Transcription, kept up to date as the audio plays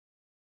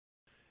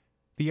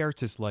The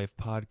Artist Life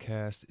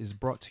podcast is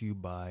brought to you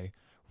by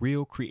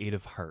Real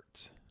Creative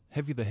Heart.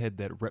 Heavy the head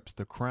that reps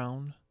the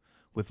crown.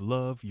 With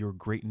love, your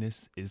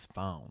greatness is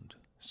found.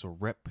 So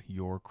rep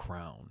your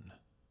crown.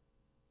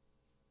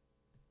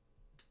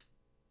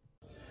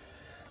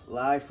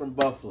 Live from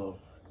Buffalo,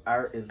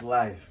 Art is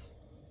Life.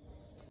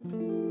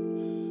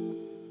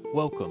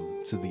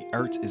 Welcome to the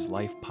Art is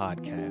Life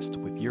podcast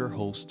with your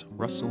host,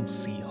 Russell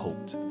C.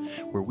 Holt,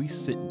 where we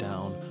sit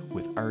down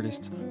with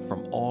artists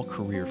from all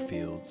career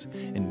fields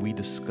and we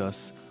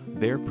discuss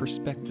their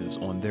perspectives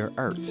on their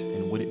art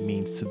and what it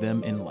means to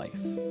them in life.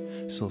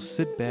 So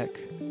sit back,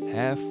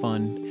 have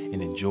fun,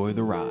 and enjoy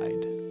the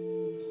ride.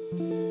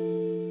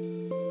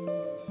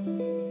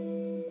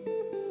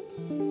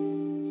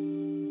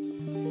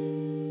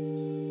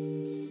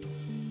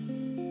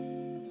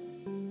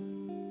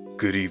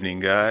 Good evening,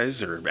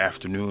 guys, or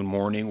afternoon,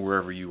 morning,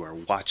 wherever you are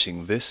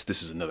watching this.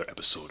 This is another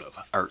episode of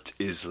Art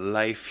is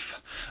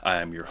Life. I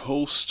am your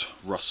host,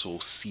 Russell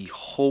C.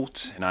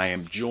 Holt, and I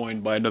am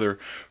joined by another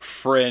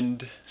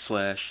friend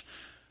slash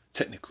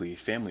technically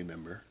family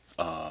member.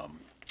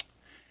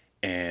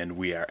 And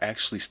we are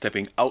actually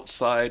stepping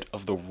outside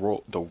of the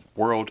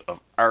world of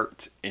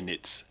art in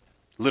its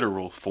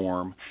literal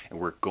form,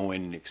 and we're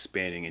going and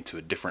expanding into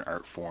a different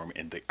art form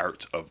in the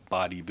art of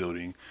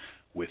bodybuilding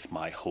with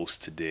my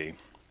host today.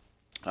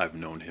 I've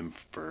known him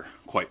for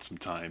quite some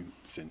time,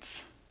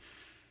 since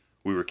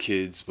we were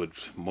kids, but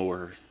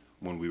more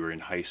when we were in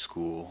high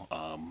school,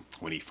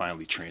 when he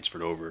finally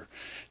transferred over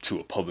to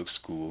a public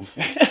school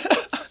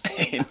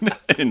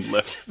and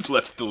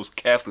left those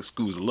Catholic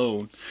schools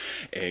alone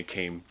and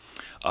came.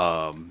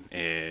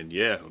 And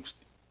yeah,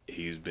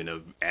 he's been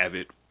an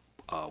avid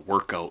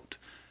workout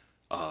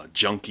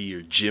junkie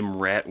or gym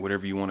rat,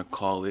 whatever you want to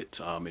call it.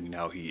 And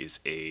now he is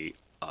a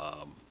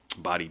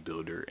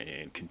bodybuilder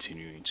and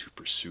continuing to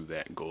pursue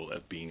that goal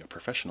of being a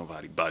professional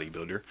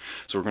bodybuilder.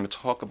 So we're going to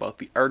talk about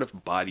the art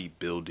of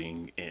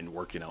bodybuilding and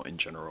working out in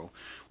general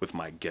with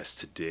my guest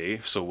today.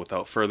 So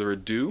without further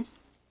ado,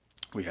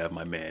 we have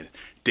my man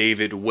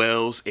David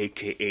Wells,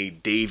 aka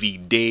Davy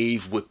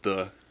Dave, with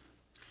the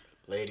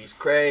Ladies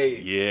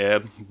crave. yeah,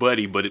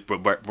 buddy.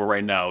 But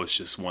right now it's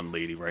just one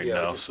lady right Yeah,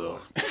 now. just So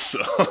one.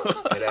 so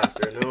Good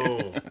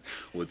afternoon.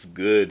 what's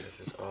good? This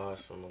is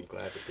awesome. I'm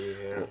glad to be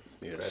here.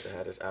 Yes. Glad to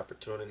have this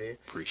opportunity.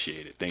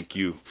 Appreciate it. Thank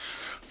you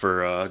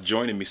for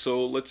joining me.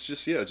 So let's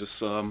just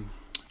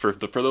for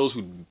those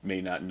who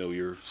may not know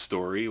your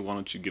story, why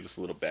don't you give us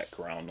a little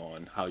background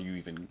on how you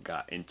even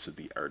got into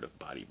the art of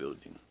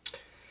bodybuilding?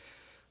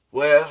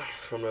 Well,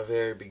 from the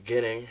very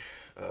beginning,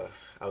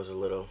 I was a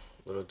little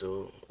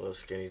dude, little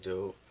skinny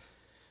dude,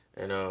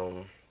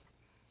 and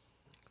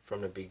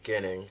from the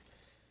beginning,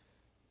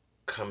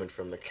 coming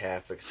from the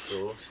Catholic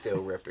school,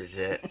 still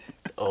represent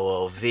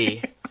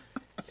OLV.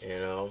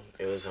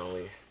 It was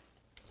only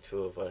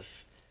two of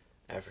us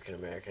African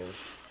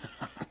Americans.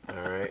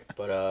 All right,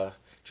 but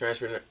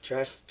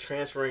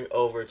transferring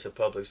over to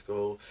public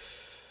school,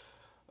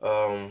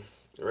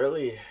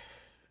 really,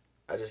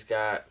 I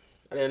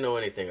didn't know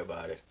anything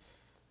about it.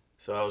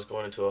 So I was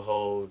going into a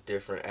whole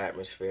different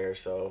atmosphere.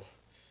 So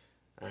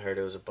I heard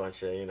there was a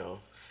bunch of,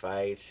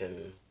 fights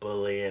and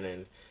bullying,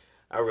 and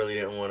I really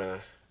didn't want to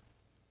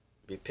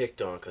be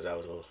picked on because I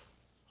was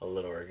a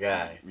littler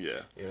guy.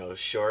 Yeah.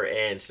 Short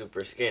and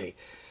super skinny.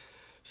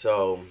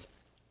 So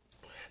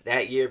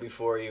that year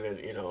before even,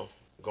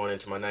 going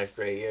into my ninth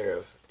grade year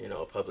of,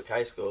 public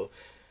high school,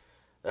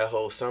 that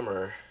whole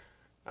summer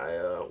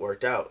I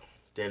worked out.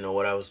 Didn't know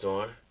what I was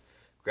doing.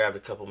 Grabbed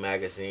a couple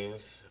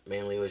magazines.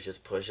 Mainly it was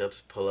just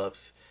push-ups,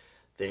 pull-ups,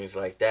 things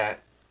like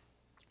that.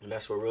 And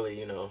that's what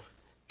really,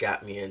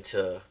 got me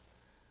into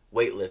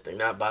weightlifting.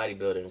 Not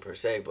bodybuilding per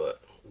se,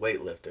 but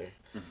weightlifting.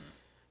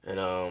 Mm-hmm.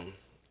 And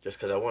just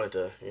because I wanted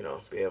to,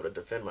 be able to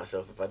defend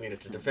myself if I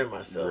needed to defend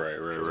myself. Right.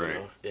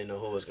 Didn't know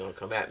who was going to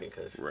come at me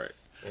because, Right.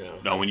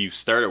 Now, when you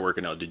started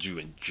working out, did you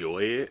enjoy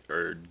it,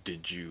 or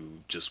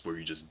were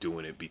you just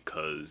doing it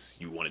because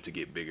you wanted to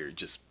get bigger?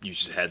 You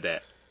just had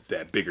that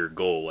bigger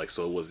goal, like,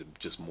 so it wasn't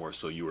just more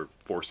so you were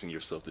forcing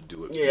yourself to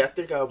do it. Yeah, I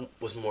think I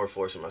was more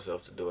forcing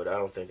myself to do it. I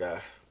don't think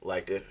I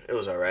liked it. It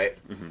was all right.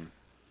 Mm-hmm.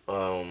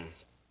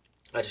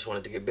 I just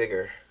wanted to get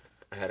bigger.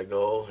 I had a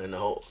goal, and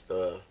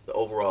the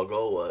overall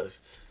goal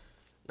was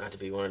not to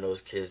be one of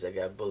those kids that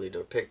got bullied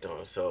or picked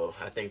on. So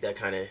I think that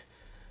kind of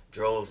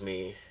drove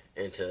me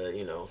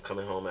into,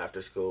 coming home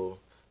after school,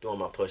 doing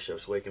my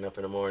push-ups, waking up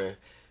in the morning,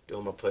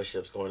 doing my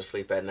push-ups, going to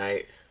sleep at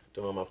night,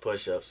 doing my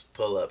push-ups,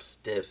 pull-ups,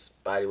 dips,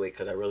 body weight,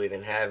 because I really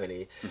didn't have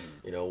any,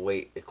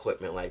 weight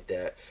equipment like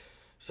that.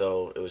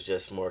 So it was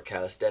just more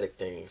calisthenic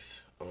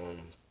things.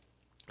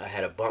 I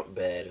had a bump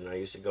bed, and I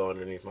used to go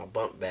underneath my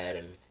bump bed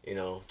and,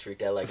 treat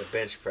that like a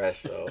bench press.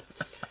 So,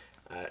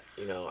 I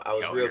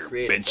was real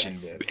creative benching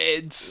back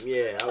then. beds.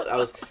 Yeah,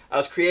 I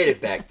was creative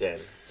back then.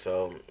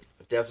 So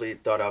definitely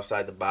thought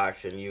outside the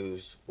box and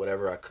used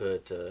whatever I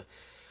could to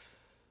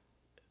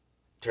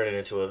turn it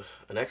into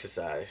an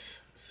exercise.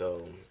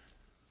 So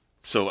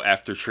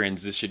after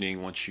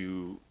transitioning, once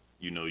you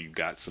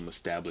got some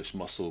established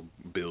muscle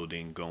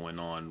building going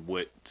on,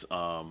 what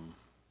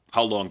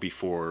How long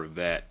before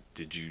that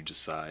did you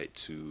decide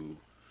to?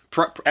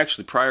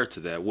 Actually, prior to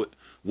that, what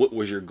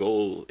was your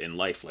goal in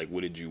life? Like,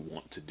 what did you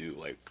want to do?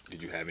 Like,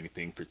 did you have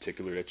anything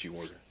particular that you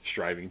were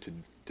striving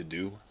to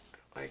do?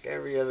 Like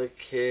every other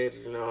kid,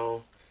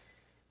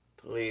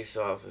 police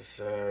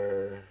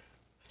officer.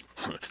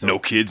 No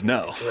kids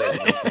now. Wait,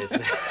 no kids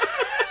now.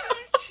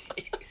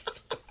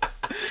 Jeez.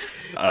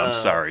 I'm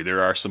sorry.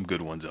 There are some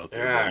good ones out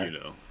there, there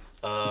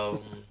but are.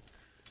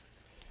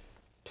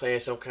 Playing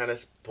some kind of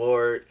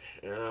sport,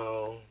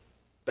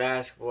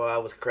 basketball, I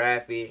was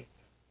crappy,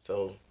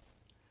 so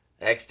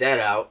X that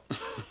out.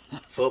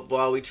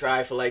 Football, we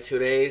tried for like 2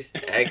 days,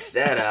 X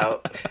that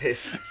out.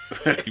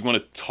 You want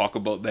to talk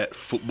about that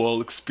football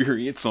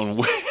experience on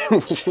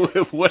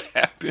what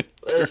happened?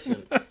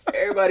 Listen,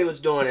 everybody was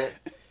doing it.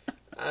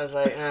 I was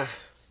like,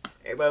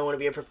 everybody want to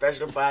be a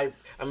professional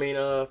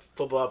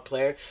football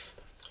player.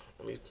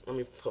 Let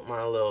me put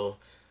my little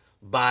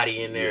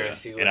body in there and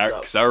see what's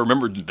up. Because I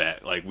remembered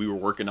that, like, we were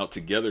working out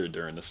together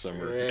during the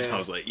summer, and I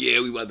was like,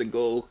 we about to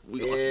go.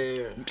 We about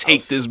to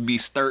take this.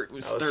 I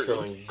was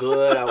feeling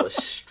good. I was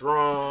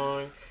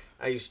strong.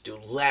 I used to do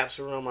laps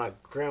around my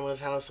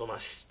grandma's house, so my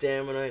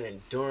stamina and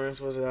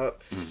endurance was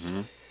up.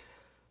 Mm-hmm.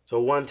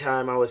 So one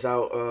time I was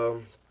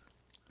out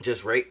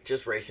just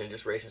racing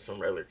some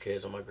regular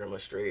kids on my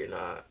grandma's street, and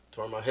I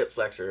tore my hip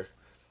flexor.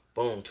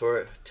 Boom,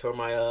 tore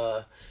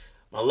my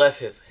my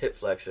left hip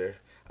flexor.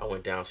 I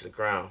went down to the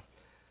ground.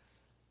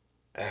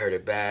 I hurt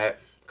it bad.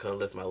 Couldn't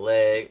lift my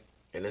leg,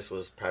 and this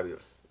was probably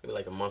maybe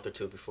like a month or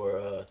two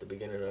before the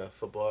beginning of the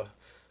football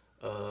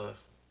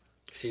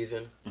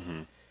season.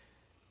 Mm-hmm.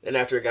 Then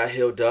after it got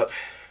healed up,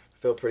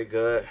 felt pretty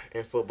good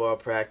in football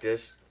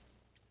practice.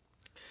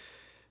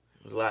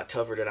 It was a lot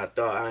tougher than I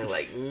thought. I ain't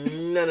like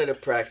none of the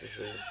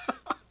practices.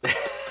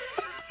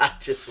 I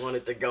just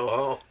wanted to go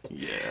home.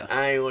 Yeah.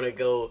 I ain't want to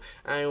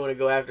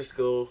go after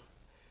school.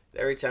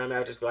 Every time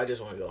after school, I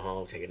just want to go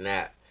home, take a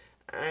nap.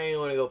 I ain't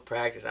want to go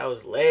practice. I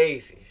was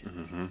lazy.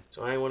 Mm-hmm.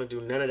 So I ain't want to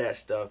do none of that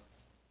stuff.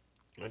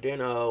 And then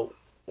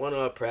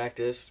one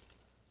practice,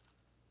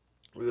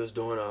 we was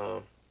doing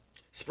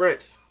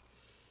sprints.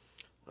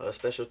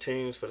 Special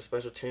teams for the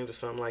special teams or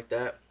something like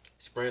that.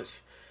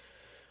 Sprints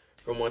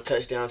from one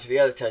touchdown to the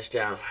other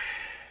touchdown.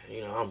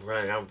 I'm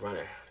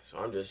running. So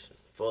I'm just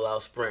full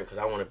out sprint because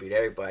I want to beat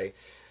everybody.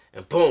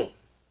 And boom,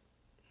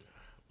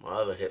 my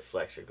other hip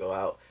flexor go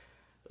out.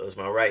 It was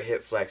my right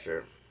hip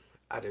flexor.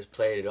 I just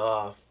played it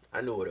off.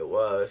 I knew what it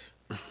was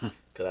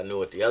because I knew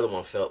what the other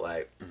one felt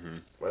like. Mm-hmm.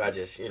 But I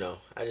just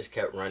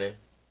kept running.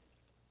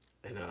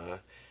 And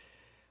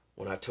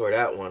when I tore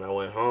that one, I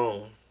went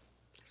home.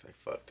 I was like,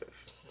 fuck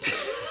this.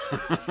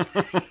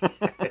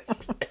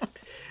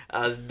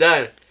 I was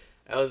done.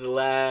 That was the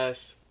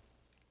last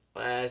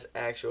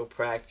actual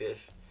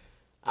practice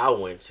I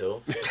went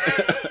to.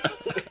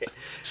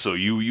 So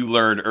you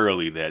learned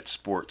early that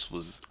sports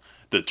was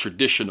the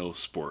traditional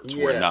sports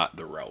were not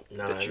the route.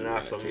 Nah,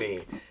 not for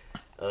me.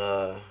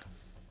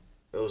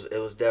 It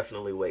was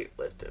definitely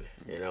weightlifting.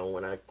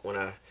 When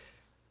I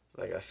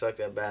sucked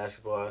at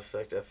basketball, I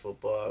sucked at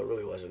football. It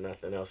really wasn't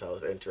nothing else I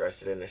was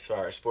interested in as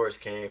far as sports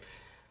came.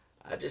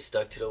 I just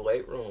stuck to the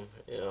weight room.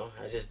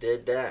 I just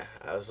did that.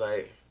 I was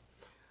like,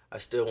 I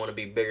still want to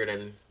be bigger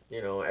than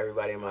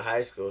everybody in my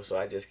high school, so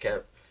I just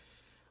kept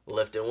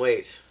lifting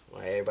weights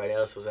while everybody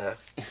else was at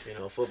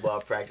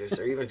football practice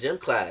or even gym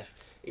class.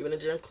 Even in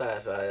gym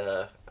class,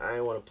 I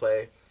didn't want to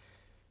play.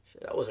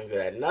 Shit, I wasn't good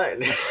at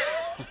nothing.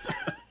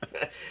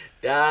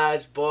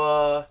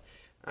 Dodgeball.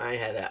 I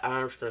ain't had that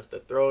arm strength to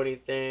throw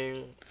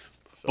anything.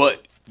 So.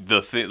 But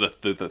the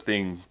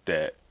thing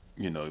that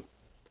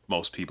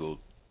most people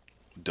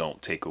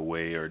don't take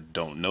away or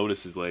don't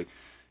notice is like,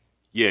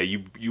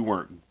 you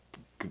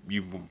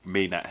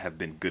may not have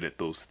been good at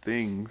those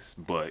things,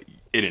 but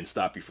it didn't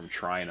stop you from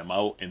trying them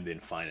out and then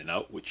finding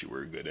out what you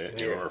were good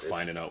at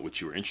finding out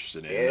what you were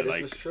interested in. Yeah,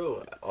 this was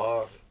true.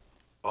 All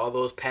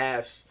those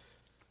paths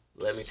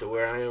led me to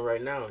where I am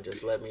right now.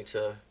 Just led me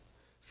to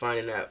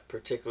finding that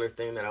particular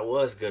thing that I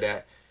was good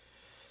at,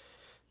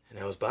 and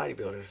that was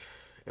bodybuilding.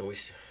 And we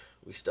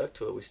stuck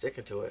to it. We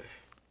sticking to it.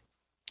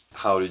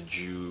 How did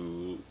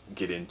you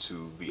get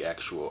into the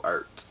actual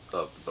art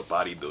of the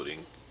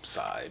bodybuilding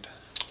side?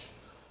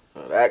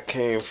 That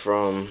came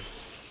from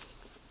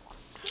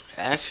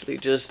actually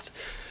just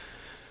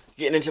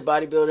getting into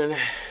bodybuilding.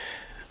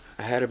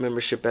 I had a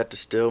membership at the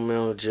Steel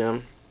Mill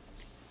gym,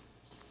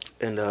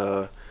 and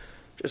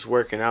just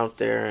working out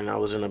there, and I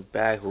was in a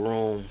back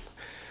room,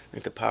 I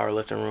think the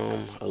powerlifting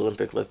room,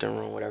 Olympic lifting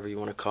room, whatever you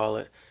want to call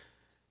it,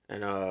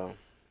 and a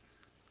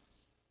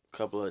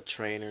couple of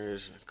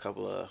trainers, a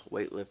couple of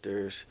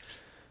weightlifters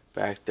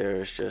back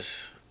there is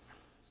just,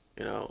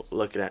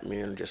 looking at me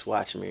and just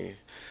watching me.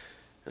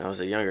 And I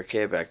was a younger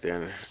kid back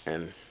then,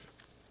 and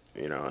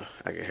I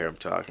could hear him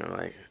talking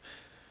like,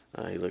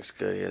 he looks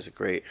good. He has a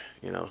great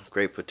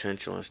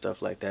potential and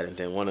stuff like that. And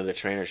then one of the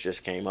trainers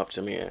just came up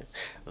to me and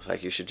was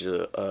like, "You should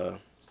do a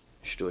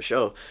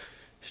show. You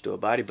should do a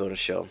bodybuilding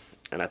show."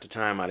 And at the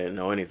time, I didn't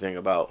know anything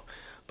about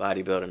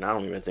bodybuilding. I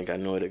don't even think I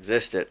knew it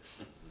existed.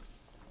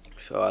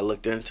 So I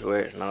looked into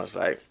it and I was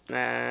like,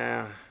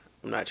 nah,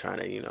 I'm not trying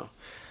to,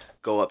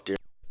 go up there,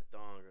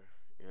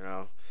 you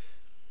know.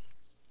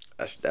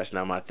 That's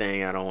not my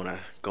thing. I don't want to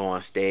go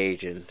on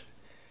stage and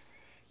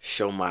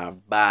show my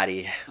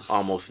body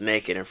almost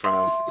naked in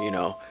front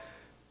of,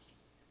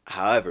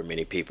 however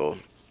many people.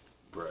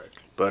 Right.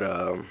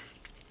 But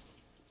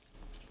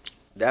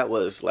that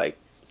was like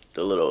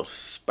the little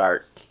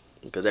spark,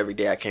 because every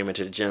day I came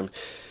into the gym,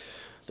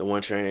 the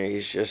one trainer, he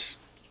was just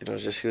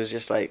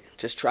like,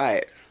 just try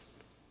it.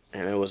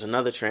 And there was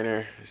another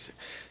trainer,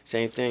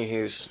 same thing. He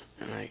was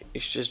like, you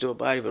should just do a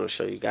bodybuilding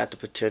show. You got the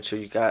potential.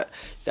 You got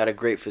a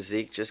great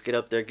physique. Just get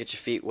up there, get your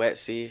feet wet,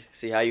 see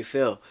how you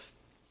feel.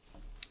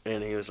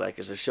 And he was like,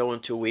 it's a show in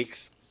 2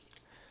 weeks.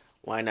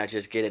 Why not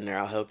just get in there?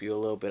 I'll help you a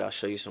little bit. I'll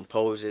show you some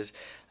poses.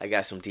 I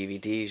got some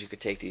DVDs. You could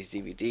take these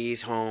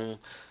DVDs home,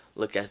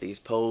 look at these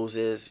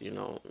poses,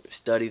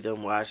 study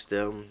them, watch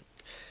them.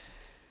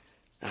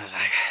 I was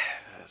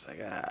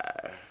like,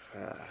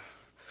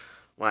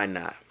 why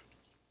not?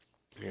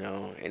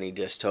 And he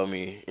just told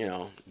me,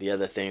 the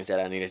other things that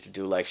I needed to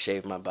do, like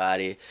shave my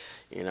body,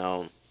 he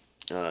said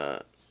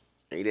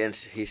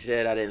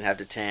I didn't have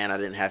to tan, I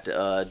didn't have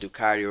to do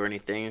cardio or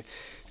anything,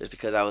 just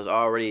because I was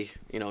already,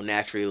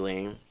 naturally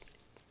lean.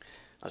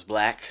 I was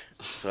black,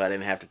 so I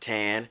didn't have to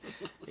tan,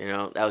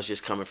 that was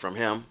just coming from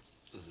him.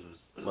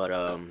 Mm-hmm. But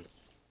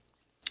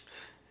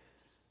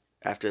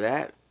after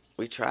that,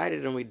 we tried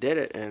it and we did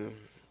it, and,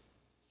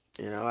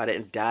 I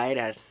didn't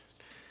diet.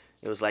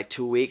 It was like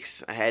 2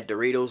 weeks. I had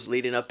Doritos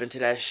leading up into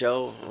that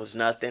show. It was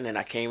nothing. And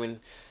I came in,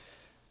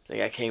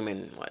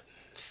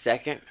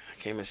 second? I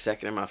came in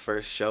second in my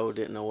first show.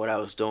 Didn't know what I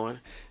was doing.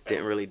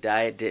 Didn't really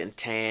diet. Didn't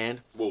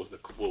tan. What was the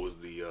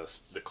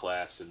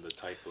class and the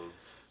type of?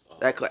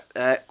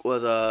 That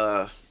was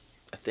I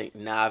think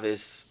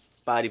novice,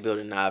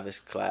 bodybuilding novice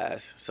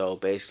class. So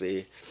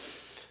basically,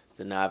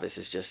 the novice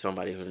is just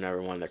somebody who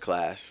never won the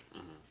class.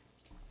 Mm-hmm.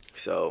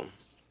 So,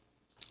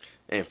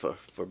 and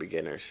for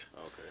beginners.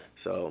 Okay.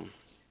 So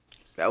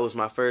that was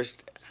my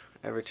first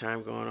ever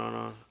time going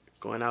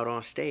out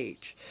on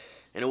stage,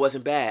 and it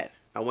wasn't bad.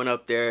 I went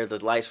up there.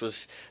 The lights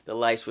was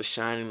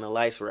shining. The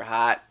lights were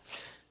hot.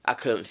 I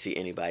couldn't see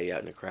anybody out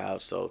in the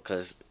crowd. So,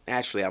 cause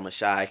naturally I'm a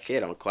shy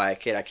kid. I'm a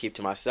quiet kid. I keep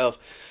to myself.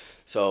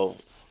 So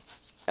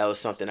that was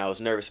something I was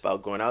nervous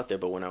about going out there.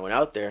 But when I went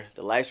out there,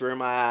 the lights were in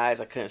my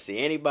eyes. I couldn't see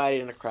anybody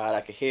in the crowd.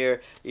 I could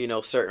hear,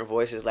 certain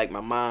voices like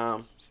my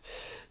mom,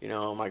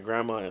 my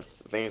grandma and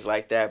things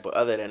like that. But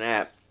other than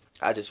that,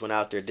 I just went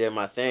out there, did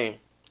my thing,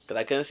 because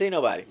I couldn't see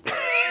nobody.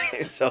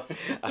 So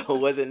I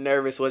wasn't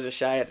nervous, wasn't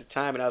shy at the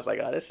time, and I was like,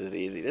 oh, this is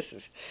easy.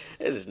 This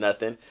is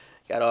nothing.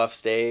 Got off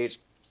stage,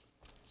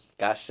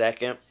 got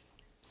second.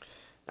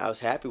 I was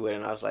happy with it,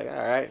 and I was like, all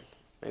right,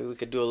 maybe we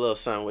could do a little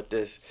something with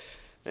this.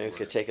 Maybe we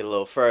could take it a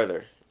little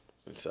further.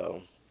 And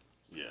so.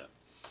 Yeah.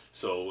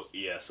 So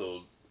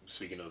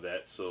speaking of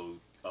that,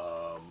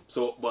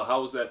 but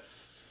how was that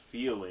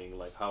feeling?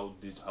 Like, how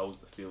was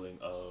the feeling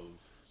of,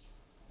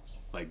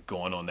 like,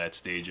 going on that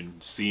stage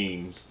and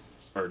seeing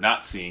or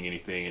not seeing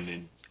anything, and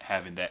then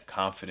having that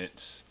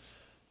confidence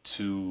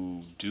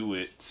to do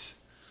it,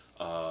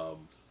 and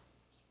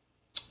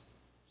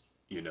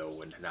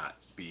not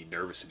be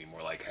nervous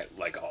anymore? Like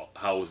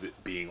how was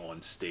it being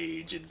on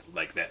stage, and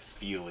like that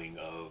feeling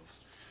of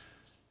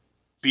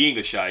being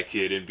a shy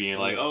kid and being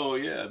like, oh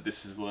yeah,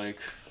 this is like,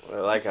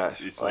 well, I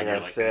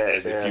said,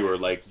 as if you were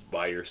like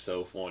by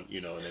yourself on,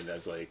 and then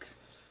that's like,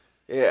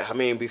 yeah. I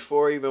mean,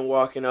 before even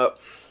walking up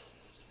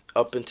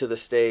into the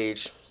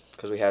stage,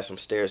 because we had some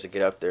stairs to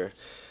get up there,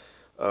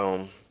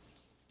 I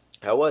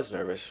was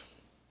nervous.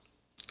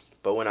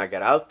 But when I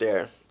got out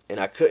there and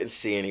I couldn't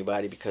see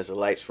anybody because the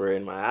lights were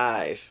in my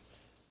eyes,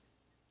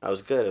 I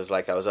was good. It was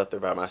like I was up there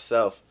by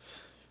myself.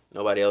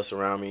 Nobody else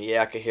around me.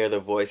 Yeah, I could hear their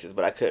voices,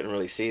 but I couldn't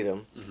really see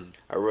them.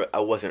 Mm-hmm. I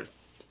wasn't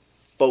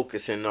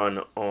focusing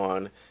on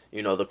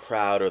the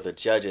crowd or the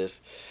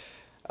judges.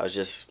 I was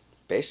just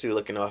basically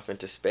looking off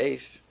into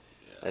space.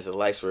 As the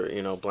lights were,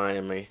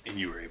 blinding me. And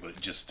you were able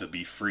just to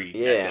be free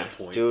at that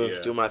point.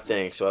 Do my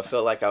thing. So I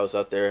felt like I was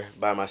up there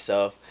by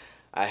myself.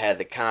 I had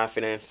the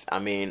confidence. I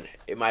mean,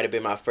 it might have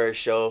been my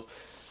first show,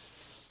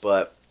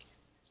 but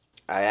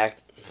I act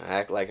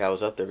like I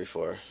was up there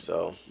before.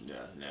 So yeah.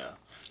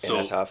 So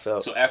that's how I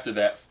felt. So after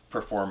that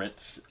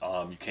performance,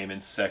 you came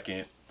in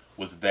second.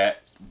 Was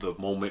that the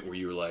moment where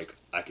you were like,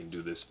 I can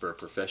do this for a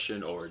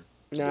profession, or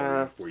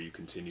nah? Where you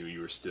continue,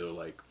 you were still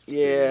like,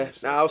 yeah.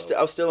 Nah, I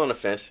was still on the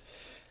fence.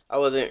 I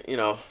wasn't,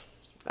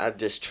 I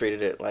just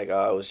treated it like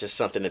it was just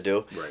something to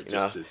do. Right,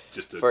 just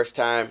to first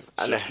time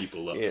shut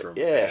people up from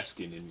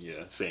asking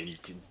and saying you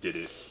did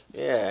it.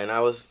 Yeah, and I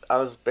was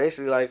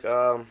basically like,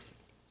 I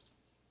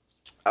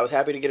was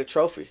happy to get a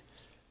trophy.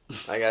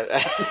 Like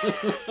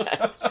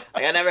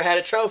I never had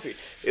a trophy.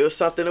 It was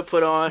something to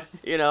put on,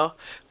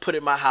 put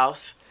in my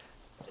house.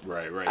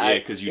 Right. Yeah,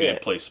 because you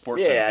didn't play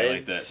sports or anything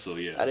like that. So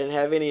yeah, I didn't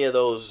have any of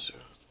those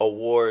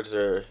awards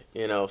or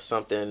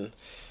something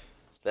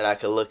that I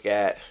could look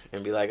at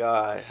and be like,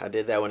 oh, I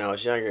did that when I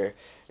was younger.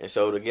 And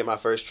so to get my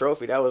first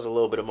trophy, that was a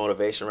little bit of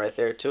motivation right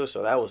there too.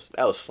 So that was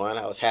fun.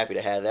 I was happy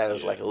to have that. It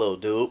was like a little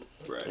dude,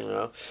 right? You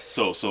know.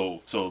 So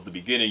the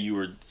beginning you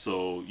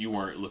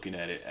weren't looking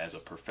at it as a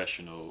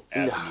professional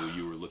avenue. Nah.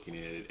 You were looking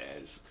at it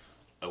as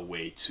a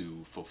way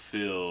to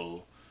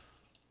fulfill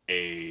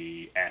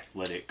a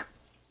athletic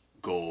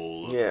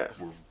goal. Yeah.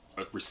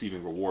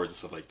 Receiving rewards and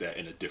stuff like that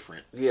in a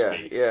different Yeah,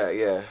 space.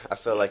 yeah. I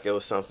felt like it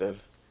was something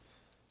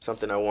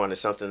I wanted,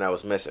 something I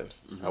was missing.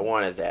 I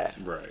wanted that.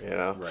 Right. You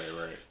know.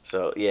 Right.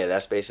 So yeah,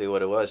 that's basically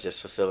what it was,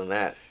 just fulfilling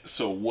that.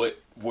 So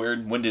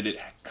when did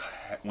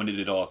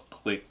it all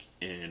click,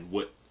 and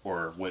what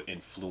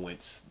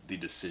influenced the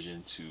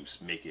decision to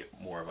make it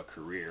more of a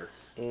career?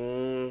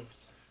 I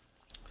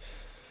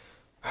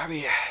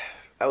mean,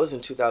 I was in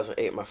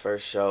 2008, my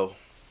first show.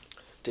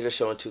 Did a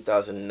show in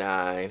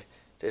 2009.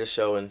 Did a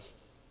show in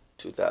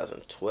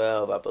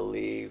 2012, I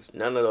believe.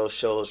 None of those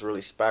shows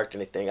really sparked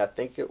anything. I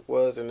think it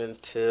wasn't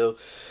until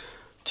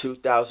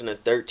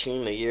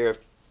 2013, the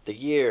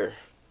year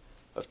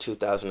of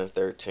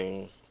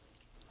 2013,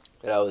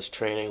 that I was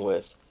training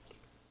with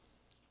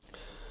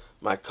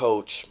my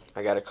coach.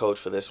 I got a coach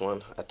for this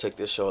one. I took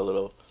this show a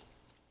little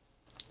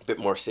bit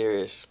more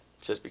serious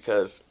just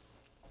because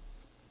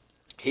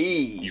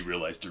you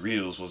realized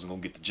Doritos wasn't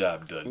gonna get the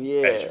job done.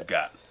 Yeah. As you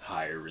got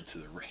higher into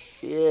the ring.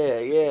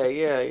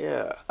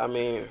 Yeah. I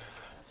mean,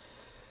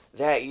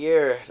 that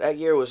year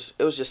was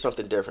just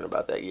something different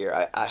about that year.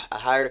 I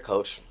hired a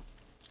coach.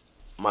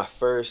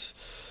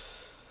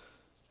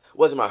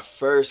 Wasn't my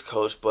first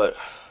coach, but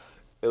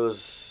it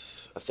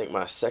was, I think,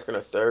 my second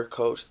or third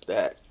coach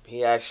that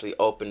he actually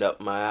opened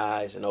up my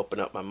eyes and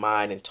opened up my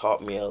mind and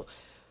taught me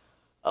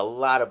a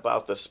lot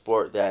about the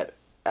sport that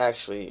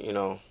actually,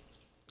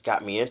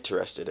 got me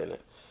interested in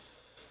it.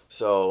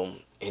 So,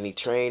 and he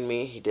trained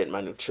me. He did my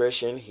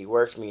nutrition. He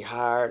worked me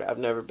hard. I've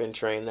never been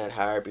trained that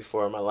hard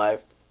before in my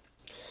life.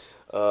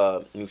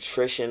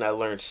 Nutrition, I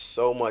learned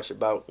so much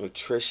about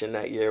nutrition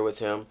that year with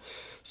him.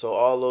 So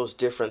all those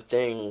different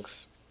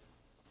things,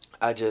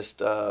 it just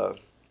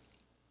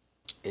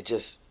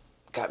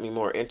got me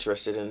more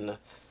interested in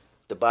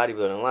the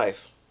bodybuilding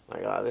life.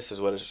 Like, this is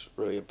what it's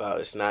really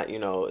about. It's not,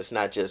 it's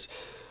not just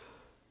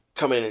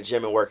coming in the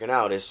gym and working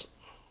out. It's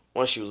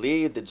once you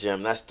leave the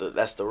gym, that's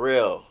the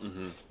real.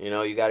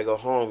 You got to go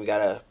home. You got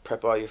to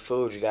prep all your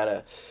food. You got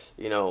to,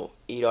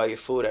 eat all your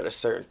food at a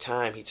certain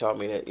time. He taught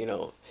me that,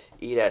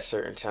 eat at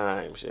certain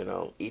times.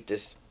 Eat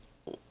this.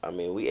 I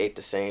mean, we ate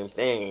the same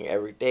thing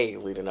every day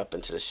leading up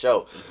into the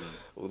show.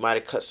 We might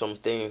have cut some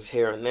things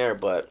here and there,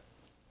 but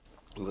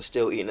we were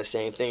still eating the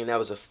same thing.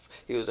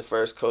 He was the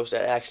first coach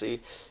that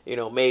actually,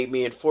 made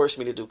me and forced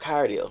me to do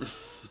cardio.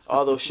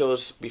 All those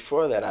shows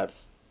before that, I'd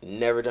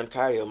never done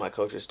cardio. My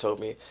coaches told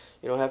me,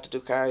 you don't have to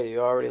do cardio.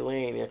 You're already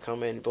lean. You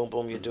come in, boom,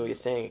 boom, you do your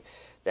thing.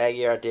 That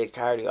year I did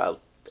cardio.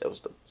 It was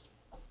the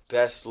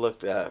best look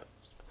that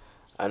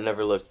I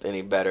never looked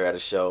any better at a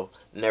show.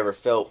 Never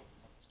felt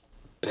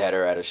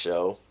better at a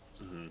show.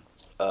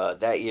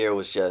 That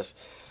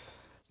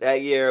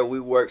year we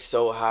worked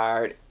so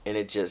hard, and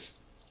I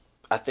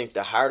think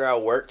the harder I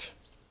worked,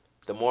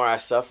 the more I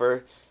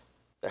suffered,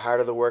 the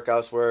harder the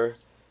workouts were,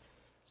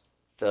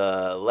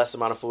 the less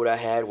amount of food I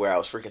had where I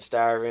was freaking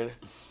starving,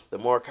 the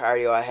more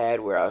cardio I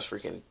had where I was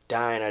freaking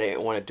dying. I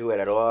didn't want to do it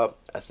at all.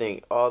 I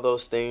think all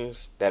those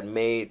things that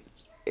made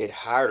it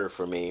harder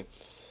for me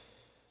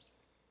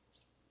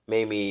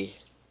made me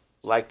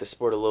like the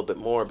sport a little bit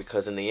more,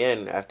 because in the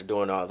end, after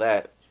doing all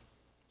that,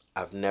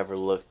 I've never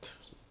looked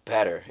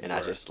better, and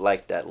right. I just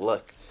like that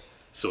look.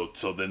 So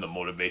then the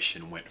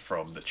motivation went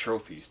from the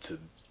trophies to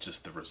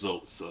just the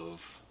results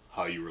of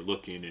how you were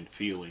looking and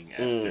feeling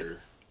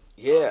after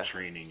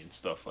training and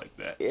stuff like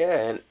that.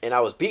 Yeah, and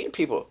I was beating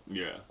people.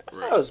 Yeah,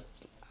 right.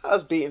 I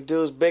was beating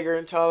dudes bigger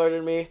and taller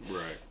than me.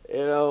 Right.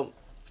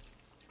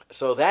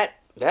 So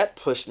that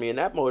pushed me and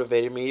that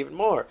motivated me even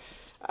more.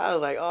 I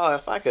was like, oh,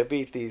 if I could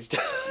beat these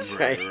dudes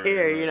right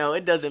here,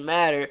 it doesn't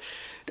matter.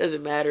 It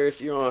doesn't matter if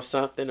you're on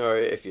something or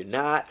if you're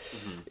not.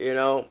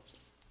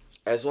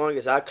 As long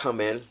as I come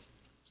in,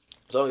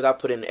 as long as I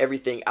put in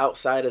everything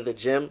outside of the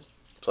gym,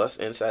 plus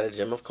inside the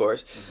gym, of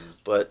course,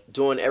 but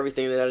doing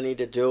everything that I need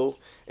to do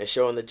and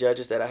showing the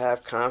judges that I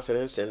have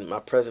confidence and my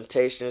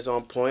presentation is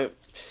on point.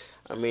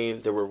 I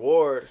mean, the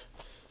reward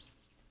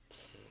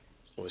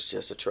was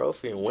just a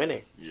trophy and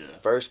winning. Yeah.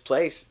 First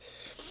place.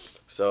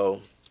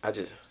 So I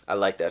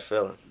like that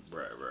feeling.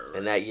 Right.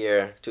 And that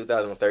year,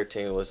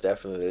 2013, was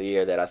definitely the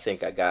year that I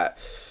think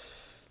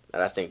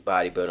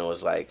bodybuilding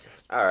was like,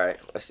 all right,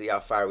 let's see how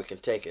far we can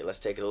take it. Let's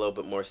take it a little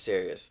bit more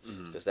serious.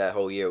 Because that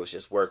whole year was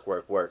just work.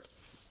 Right.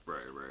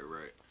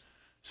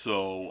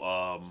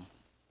 So,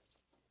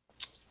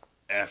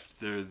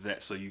 after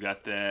that, so you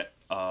got that.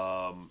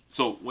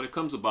 So when it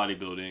comes to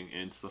bodybuilding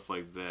and stuff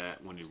like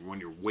that, when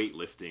you're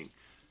weightlifting,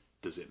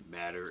 does it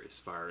matter as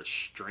far as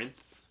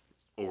strength,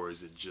 or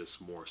is it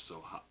just more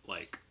so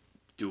like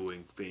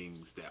doing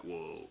things that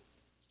will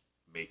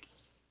make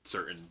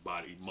certain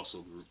body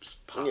muscle groups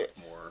pop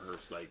more, or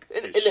it's like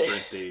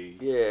strength?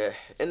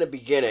 In the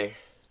beginning,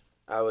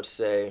 I would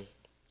say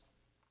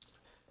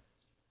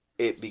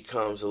it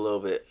becomes a little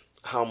bit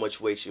how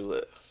much weight you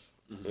lift.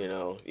 You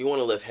know, you want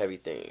to lift heavy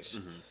things,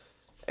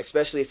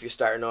 especially if you're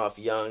starting off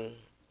young.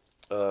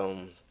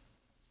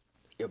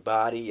 Your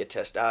body, your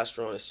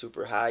testosterone is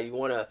super high. You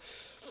want to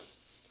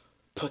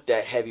put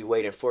that heavy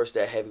weight and force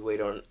that heavy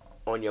weight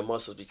on your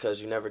muscles because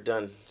you've never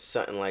done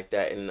something like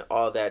that, and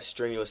all that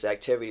strenuous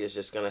activity is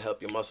just going to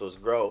help your muscles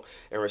grow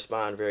and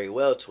respond very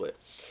well to it.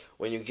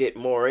 When you get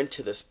more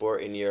into the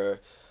sport and you're,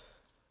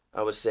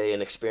 I would say,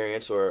 an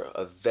experienced or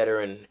a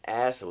veteran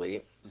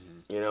athlete,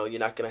 you know, you're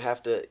not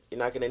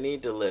gonna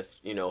need to lift,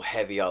 you know,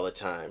 heavy all the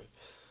time.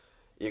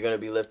 You're gonna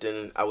be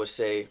lifting, I would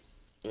say,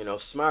 you know,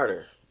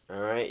 smarter.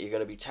 All right, you're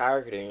gonna be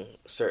targeting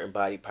certain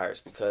body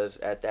parts because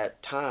at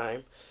that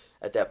time,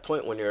 at that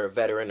point when you're a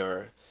veteran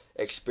or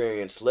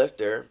experienced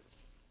lifter,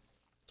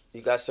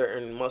 you got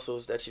certain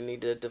muscles that you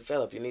need to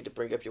develop. You need to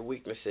bring up your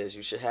weaknesses.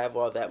 You should have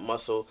all that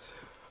muscle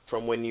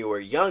from when you were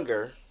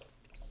younger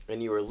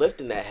and you were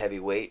lifting that heavy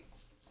weight,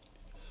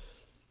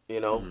 you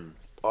know,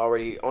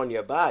 already on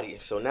your body.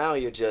 So now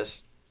you're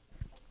just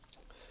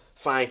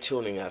fine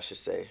tuning, I should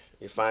say.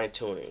 You're fine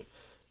tuning.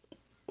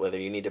 Whether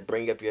you need to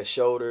bring up your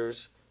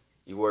shoulders,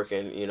 you're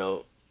working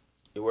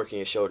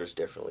your shoulders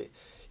differently.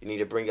 You need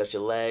to bring up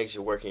your legs,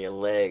 you're working your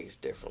legs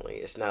differently.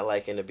 It's not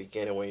like in the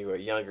beginning when you were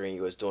younger and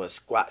you was doing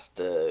squats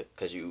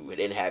because you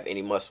didn't have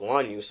any muscle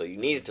on you, so you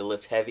needed to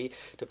lift heavy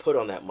to put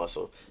on that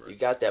muscle. Right. You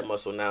got that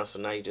muscle now, so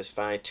now you're just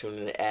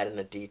fine-tuning and adding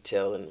a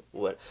detail and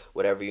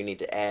whatever you need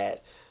to add,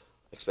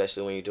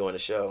 especially when you're doing a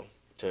show,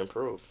 to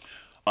improve.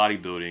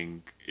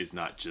 Bodybuilding is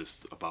not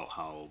just about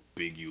how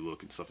big you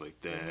look and stuff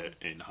like that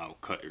and how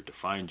cut or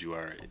defined you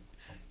are.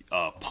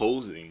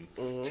 Posing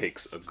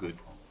takes a good...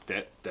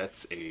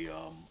 That's a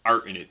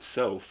art in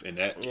itself, and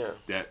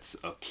that's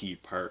a key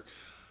part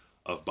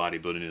of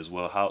bodybuilding as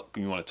well. How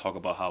can you want to talk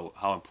about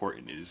how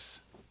important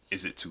is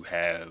it to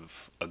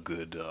have a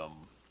good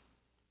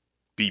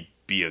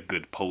be a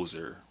good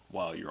poser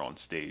while you're on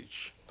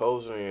stage?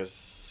 Posing is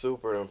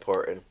super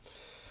important.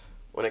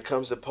 When it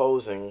comes to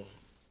posing,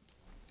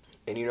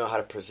 and you know how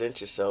to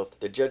present yourself,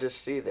 the judges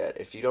see that.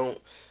 If you don't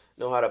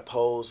know how to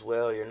pose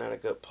well, you're not a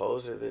good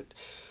poser.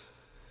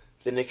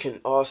 Then it can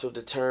also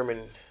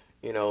determine,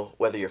 you know,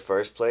 whether you're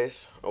first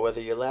place or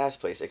whether you're last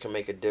place. It can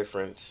make a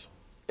difference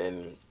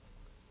in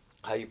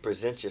how you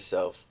present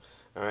yourself.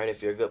 All right,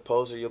 if you're a good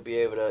poser, you'll be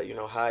able to, you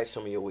know, hide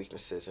some of your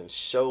weaknesses and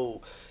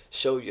show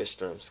your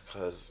strengths,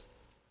 because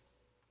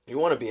you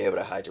want to be able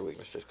to hide your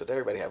weaknesses, because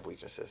everybody have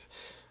weaknesses.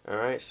 All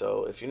right,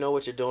 so if you know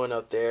what you're doing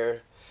up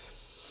there,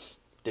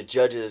 the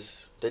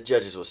judges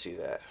will see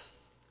that.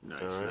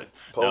 Nice. All right? Nice.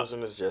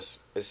 Posing is just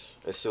it's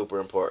super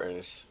important.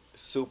 It's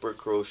super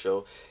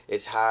crucial.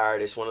 It's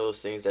hard. It's one of those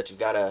things that you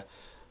gotta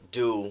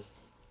do,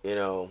 you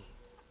know,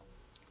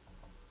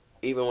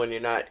 even when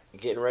you're not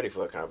getting ready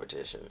for a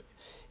competition,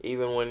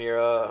 even when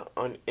you're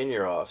in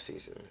your off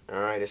season. All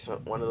right, it's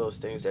one of those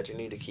things that you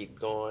need to keep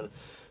doing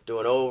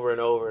over and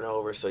over and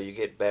over, so you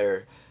get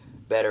better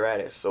at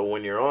it. So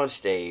when you're on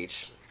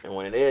stage and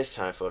when it is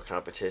time for a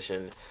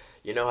competition,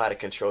 you know how to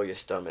control your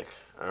stomach.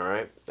 All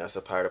right, that's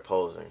a part of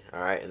posing.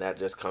 All right, and that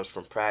just comes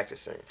from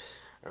practicing.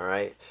 All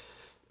right.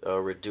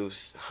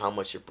 Reduce how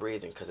much you're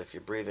breathing, because if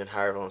you're breathing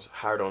hard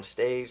on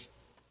stage,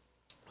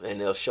 then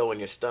they'll show in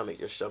your stomach.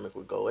 Your stomach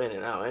will go in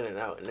and out, in and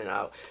out, in and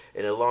out.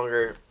 And the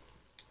longer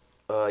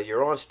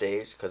you're on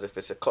stage, because if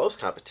it's a close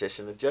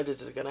competition, the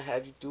judges are gonna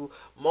have you do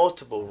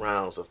multiple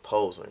rounds of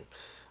posing.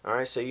 All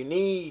right, so you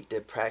need to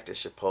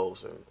practice your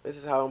posing. This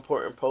is how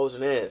important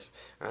posing is.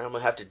 All right, I'm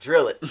gonna have to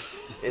drill it.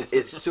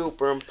 It's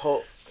super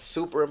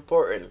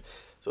important.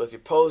 So if you're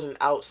posing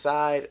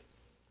outside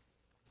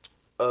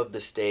of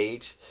the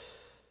stage,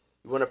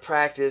 you want to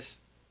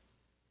practice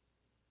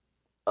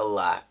a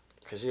lot,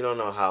 because you don't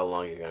know how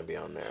long you're going to be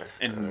on there.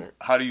 And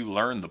how do you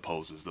learn the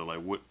poses, though?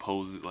 Like, what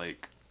pose,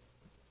 like...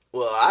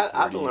 Well,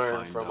 I've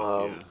learned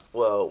from,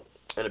 well,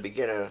 in the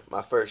beginning,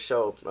 my first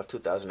show, my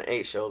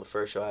 2008 show, the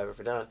first show I've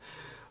ever done,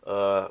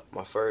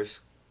 my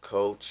first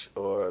coach,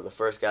 or the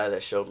first guy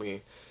that showed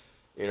me,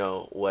 you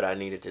know, what I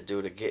needed to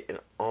do to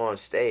get on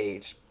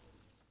stage,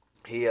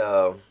 he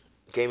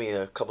gave me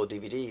a couple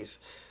DVDs,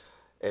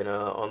 and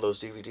on those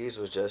DVDs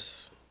was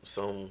just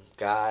some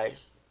guy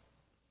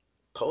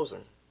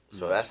posing.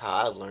 So that's how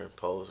I learned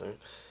posing.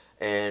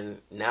 And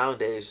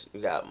nowadays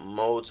you got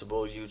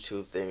multiple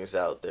YouTube things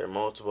out there,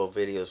 multiple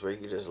videos where you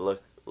can just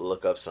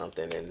look up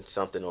something and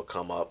something will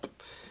come up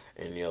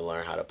and you'll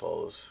learn how to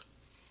pose.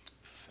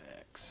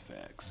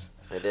 Facts.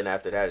 And then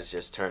after that, it's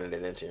just turning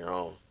it into your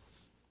own.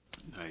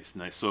 Nice.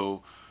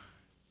 So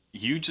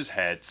you just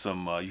had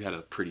you had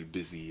a pretty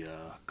busy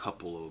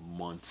couple of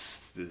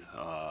months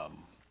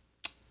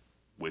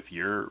with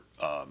your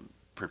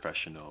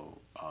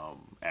professional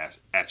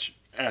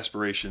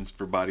aspirations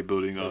for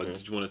bodybuilding.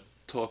 Did you want to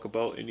talk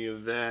about any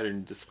of that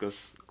and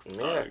discuss,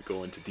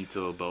 go into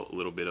detail about a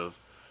little bit of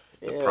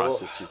the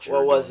process that you're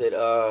What was it?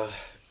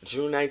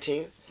 June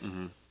 19th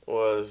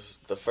was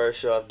the first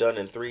show I've done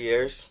in 3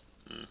 years.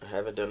 I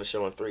haven't done a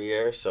show in 3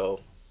 years,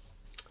 so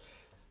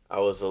I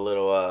was a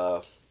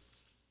little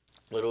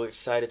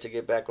excited to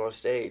get back on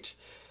stage.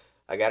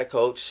 I got a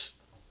coach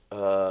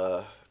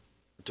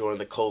during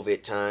the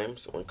COVID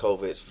times when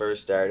COVID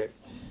first started.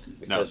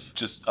 Now, Because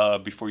just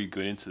before you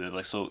get into that,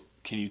 like, so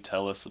can you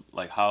tell us,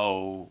 like,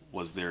 how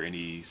was there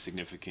any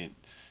significant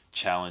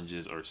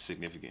challenges or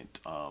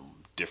significant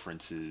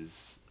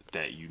differences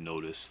that you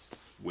noticed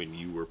when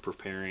you were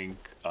preparing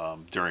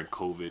during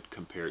COVID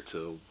compared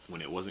to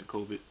when it wasn't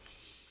COVID?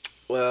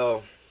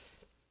 well,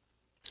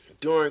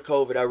 during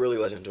COVID, I really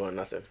wasn't doing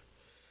nothing.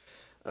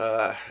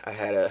 I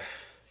had a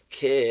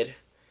kid,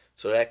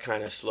 so that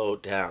kind of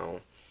slowed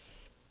down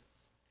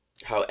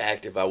how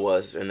active I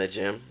was in the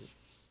gym.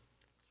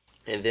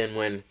 And then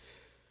when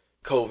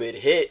COVID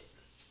hit,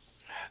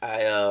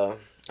 I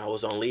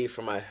was on leave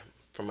from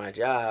my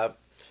job,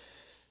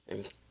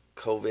 and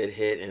COVID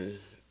hit and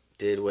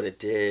did what it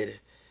did,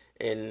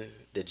 and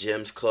the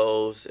gyms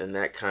closed, and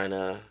that kind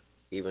of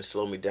even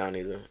slowed me down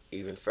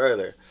even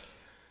further.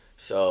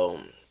 So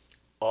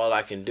all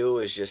I can do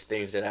is just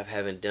things that I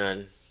haven't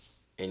done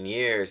in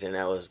years, and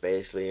that was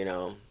basically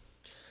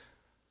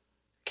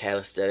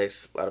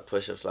calisthenics, a lot of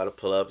push-ups, a lot of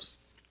pull-ups,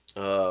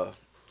 uh,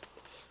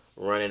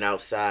 running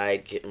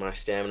outside, getting my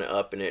stamina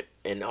up,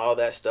 and all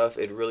that stuff.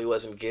 It really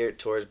wasn't geared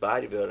towards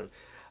bodybuilding.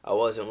 I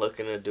wasn't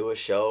looking to do a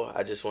show.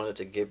 I just wanted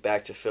to get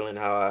back to feeling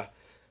how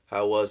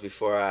I was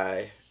before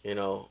I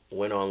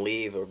went on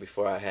leave or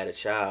before I had a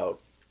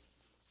child,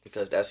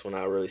 because that's when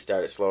I really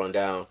started slowing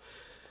down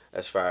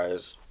as far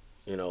as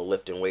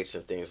lifting weights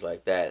and things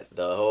like that.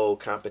 The whole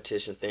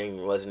competition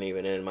thing wasn't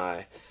even in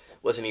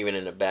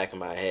the back of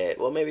my head.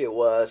 Well, maybe it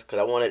was, because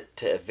I wanted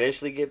to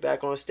eventually get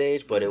back on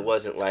stage, but it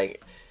wasn't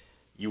like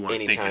You weren't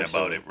thinking anytime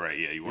about soon. it, right?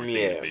 Yeah, you weren't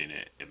thinking Yeah. of being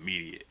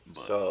immediate. But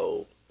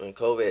So when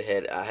COVID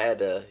hit, I had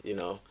to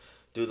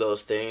do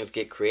those things,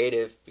 get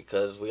creative,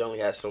 because we only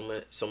had so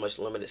much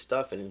limited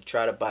stuff, and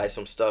try to buy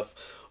some stuff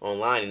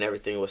online, and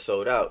everything was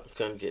sold out. You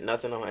couldn't get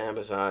nothing on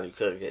Amazon. You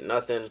couldn't get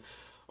nothing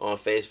on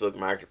Facebook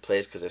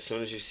Marketplace, because as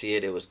soon as you see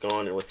it, it was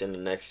gone, and within the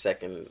next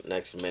second,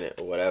 next minute,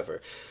 or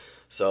whatever.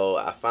 So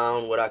I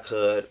found what I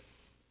could,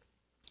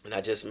 and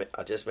I just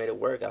made it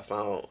work. I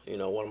found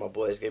one of my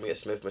boys gave me a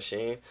Smith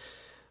machine,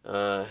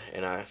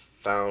 and I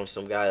found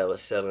some guy that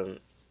was selling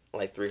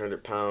like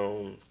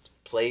 300-pound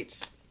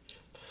plates,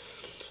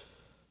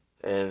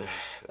 and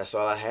that's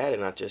all I had.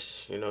 And I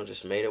just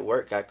made it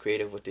work. Got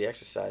creative with the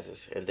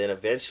exercises, and then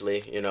eventually,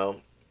 a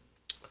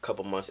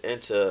couple months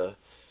into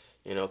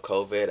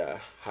COVID, I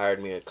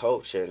hired me a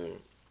coach,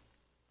 and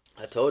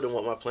I told him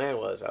what my plan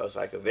was. I was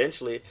like,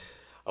 eventually,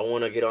 I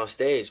want to get on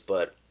stage,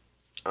 but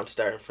I'm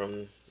starting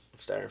from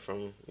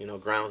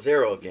ground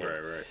zero again. right,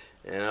 right.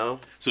 You know.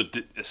 So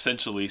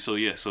essentially, so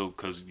yeah, so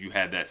because you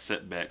had that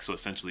setback, so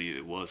essentially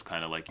it was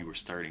kind of like you were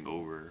starting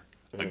over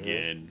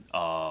again.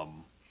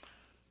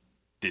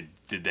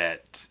 Did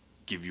that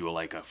give you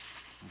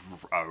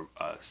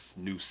a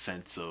new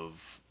sense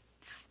of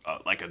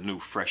like a new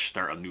fresh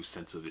start, a new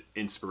sense of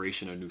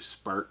inspiration, a new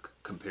spark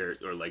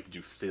compared, or like did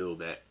you feel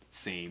that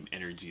same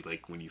energy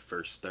like when you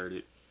first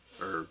started,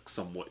 or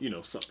somewhat,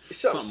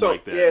 something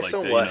like that, yeah, like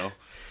somewhat. that,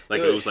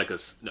 like it was like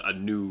a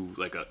new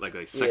like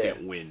a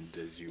second wind,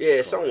 as you Yeah, call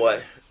it,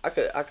 somewhat.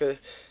 right? I could.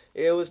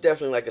 Yeah, it was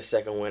definitely like a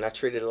second win. I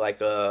treated it like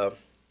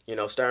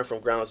starting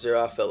from ground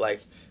zero. I felt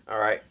like, all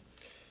right,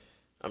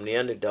 I'm the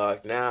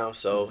underdog now,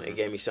 so it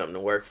gave me something to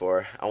work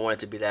for. I wanted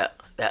to be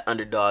that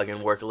underdog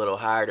and work a little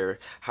harder,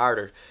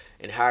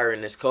 and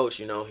hiring this coach.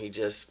 He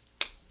just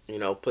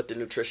put the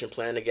nutrition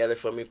plan together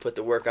for me, put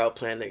the workout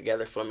plan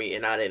together for me,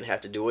 and I didn't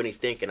have to do any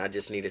thinking. I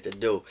just needed to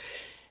do,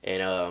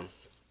 and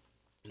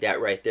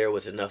that right there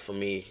was enough for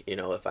me.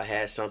 If I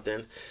had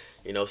something,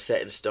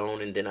 set in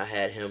stone, and then I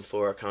had him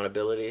for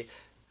accountability,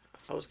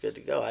 I was good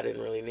to go. I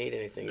didn't really need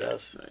anything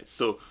else. Nice.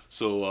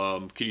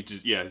 Can you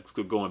just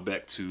going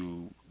back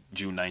to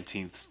June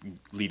 19th,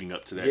 leading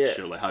up to that Yeah.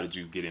 show, like how did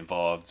you get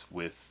involved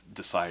with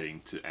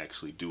deciding to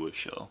actually do a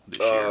show this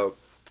Uh, year?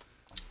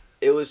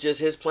 it was just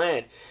his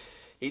plan.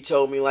 He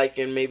told me like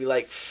in maybe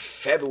like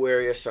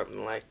February or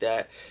something like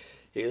that.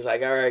 He was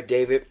like, "All right,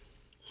 David,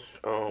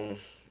 um,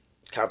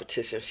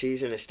 competition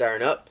season is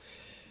starting up.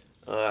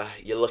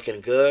 You're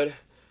looking good.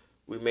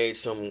 We made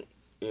some,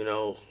 you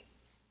know,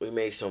 we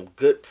made some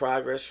good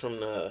progress from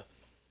the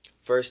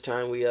first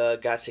time we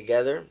got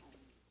together,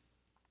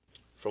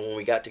 from when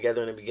we got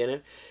together in the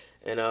beginning,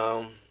 and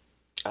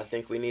I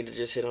think we need to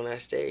just hit on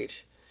that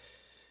stage."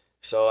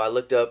 So I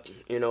looked up,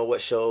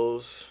 what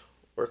shows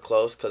were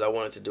close, because I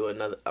wanted to do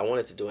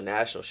a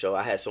national show.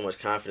 I had so much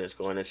confidence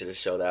going into the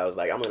show that I was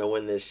like, I'm gonna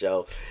win this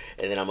show,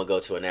 and then I'm gonna go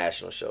to a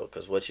national show.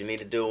 Because what you need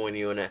to do when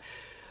you're in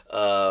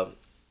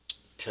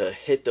to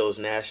hit those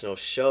national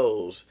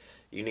shows,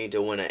 you need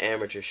to win an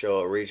amateur show,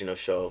 a regional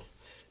show,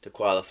 to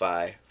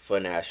qualify for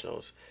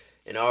nationals.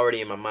 And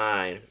already in my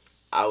mind,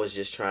 I was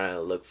just trying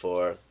to look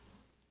for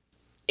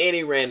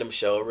any random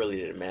show. It really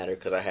didn't matter,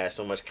 because I had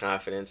so much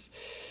confidence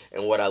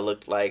in what I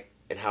looked like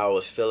and how I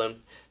was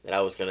feeling, that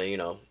I was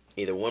gonna,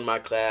 either win my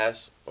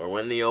class or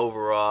win the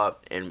overall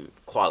and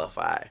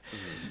qualify.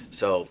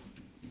 So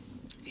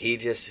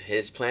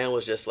his plan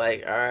was just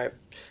like, all right,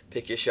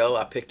 pick your show.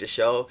 I picked a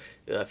show.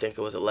 I think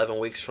it was 11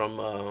 weeks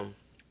from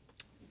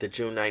the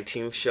June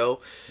 19th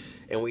show,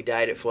 and we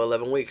dieted for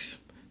 11 weeks.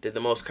 Did the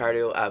most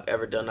cardio I've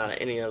ever done out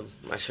of any of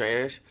my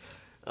trainers.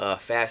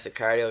 Fasted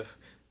cardio,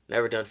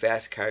 never done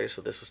fasted cardio,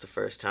 so this was the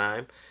first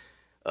time.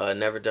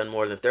 Never done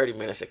more than 30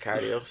 minutes of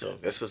cardio, so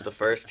this was the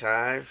first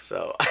time.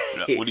 So,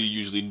 what do you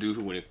usually do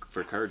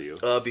for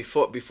cardio?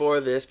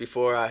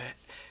 Before I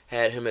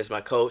had him as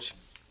my coach,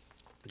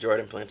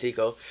 Jordan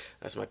Plantico,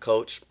 that's my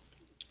coach.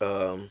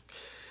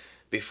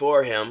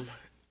 Before him,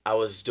 I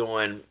was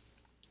doing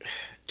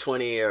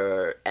 20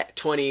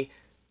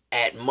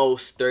 at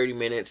most 30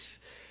 minutes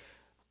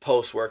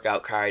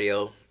post-workout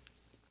cardio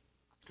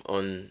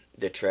on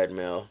the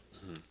treadmill.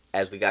 Mm-hmm.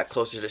 As we got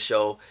closer to the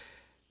show,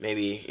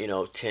 maybe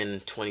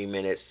 10 20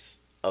 minutes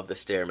of the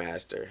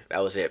Stairmaster.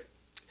 That was it.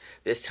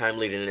 This time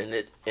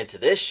leading into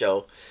this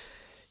show,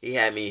 he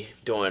had me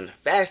doing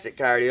fasted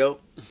cardio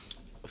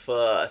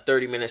for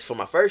 30 minutes for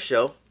my first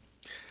show.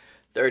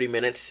 30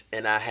 minutes,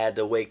 and I had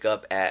to wake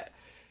up at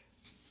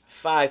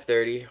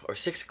 5:30 or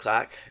 6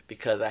 o'clock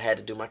because I had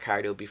to do my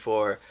cardio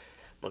before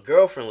my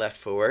girlfriend left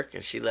for work,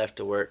 and she left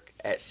to work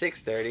at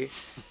 6:30.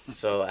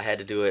 So I had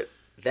to do it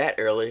that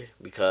early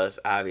because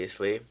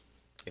obviously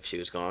if she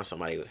was gone,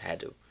 somebody had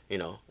to,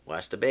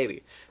 watch the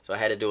baby. So I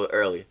had to do it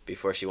early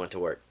before she went to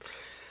work.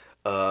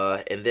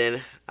 And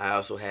then I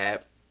also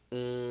had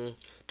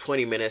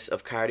 20 minutes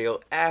of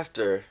cardio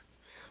after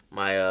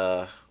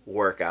my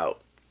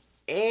workout.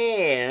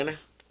 And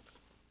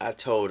I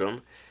told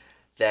him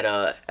that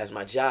as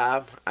my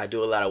job, I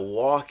do a lot of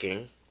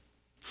walking.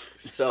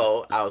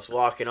 So I was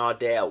walking all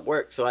day at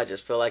work. So I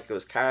just felt like it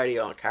was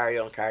cardio on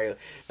cardio on cardio.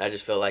 And I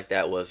just felt like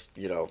that was,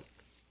 that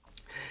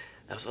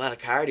was a lot of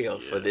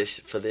cardio for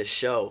this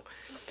show.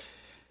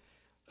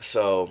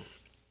 So,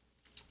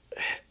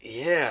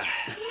 yeah.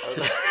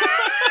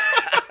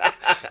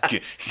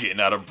 Getting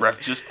out of breath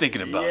just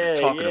thinking about it,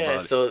 talking about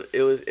it. So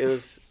it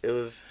was.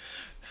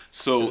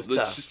 So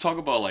let's just talk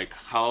about like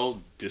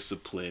how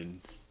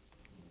disciplined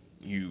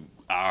you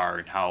are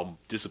and how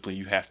disciplined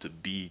you have to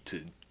be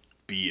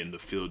in the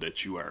field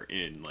that you are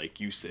in. Like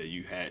you said,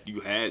 you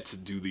had to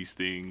do these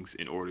things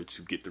in order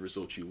to get the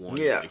results you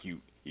wanted. Yeah. Like you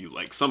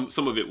like some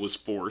of it was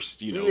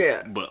forced,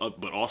 Yeah. But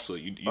also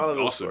you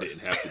also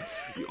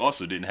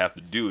didn't have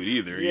to do it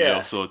either.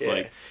 Yeah. So it's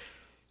like,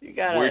 you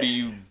gotta, where do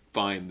you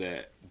find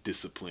that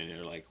discipline,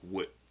 or like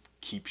what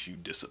keeps you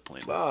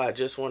disciplined? Oh, I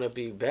just want to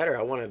be better.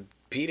 I want to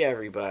beat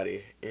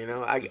everybody.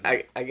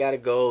 I gotta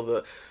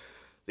go.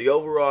 The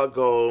overall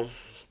goal,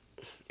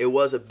 it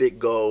was a big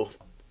goal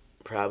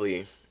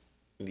probably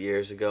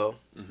years ago,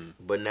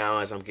 but now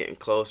as I'm getting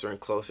closer and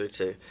closer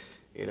to,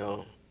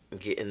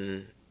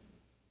 getting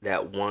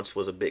that once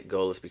was a big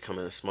goal, it's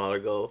becoming a smaller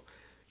goal,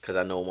 because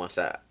I know once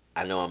I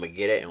know I'm gonna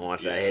get it, and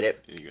once I hit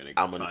it,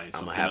 I'm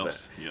gonna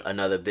have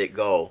another big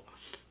goal.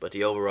 But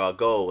the overall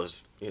goal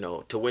was,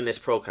 to win this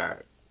pro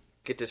card,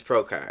 get this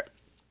pro card.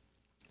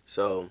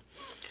 So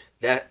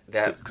that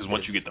because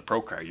once you get the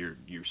pro card,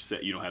 you're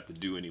set. You don't have to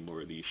do any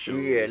more of these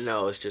shows. Yeah,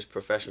 no, it's just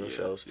professional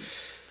shows.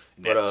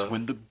 That's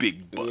when the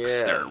big bucks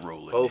start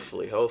rolling.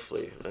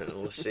 Hopefully,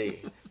 we'll see.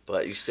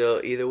 But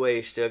either way,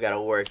 you still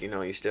gotta work.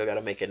 You still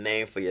gotta make a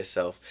name for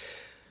yourself.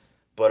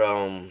 But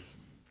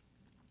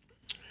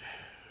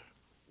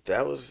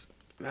that was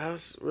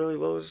really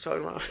what we was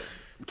talking about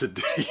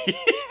today.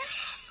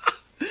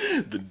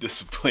 The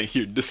discipline,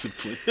 your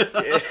discipline.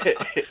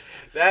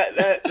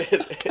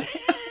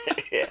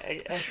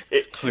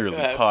 Clearly,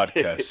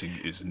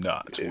 podcasting is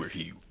not where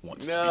he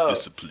wants to be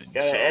disciplined.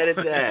 Gotta edit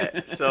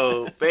that.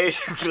 So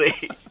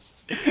basically,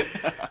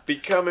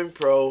 becoming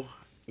pro,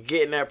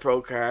 getting that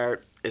pro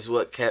card is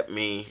what kept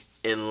me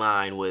in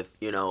line with,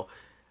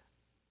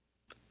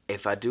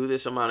 if I do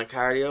this amount of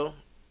cardio,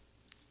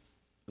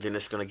 then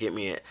it's gonna get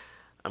me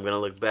I'm gonna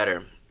look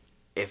better.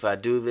 If I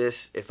do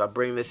this, if I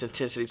bring this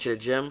intensity to the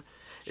gym,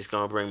 it's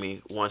gonna bring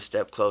me one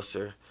step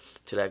closer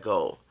to that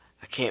goal.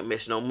 I can't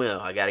miss no meal.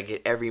 I gotta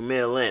get every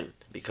meal in,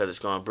 because it's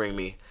gonna bring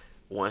me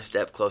one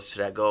step closer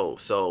to that goal.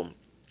 So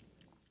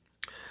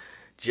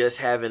just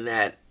having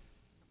that,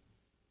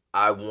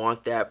 I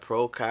want that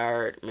pro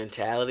card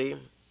mentality,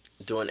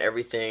 doing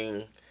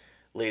everything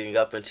leading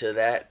up into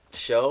that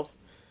show,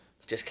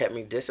 just kept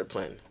me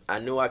disciplined. I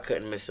knew I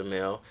couldn't miss a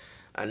meal.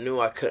 I knew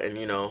I couldn't,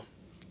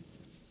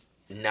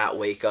 not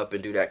wake up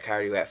and do that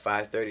cardio at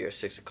 5:30 or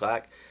 6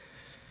 o'clock.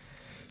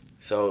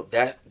 So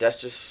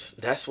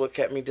that's what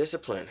kept me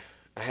disciplined.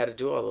 I had to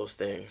do all those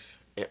things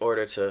in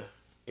order to,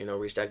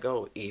 reach that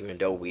goal. Even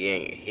though we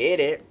ain't hit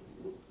it,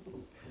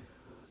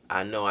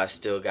 I know I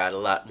still got a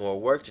lot more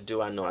work to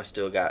do. I know I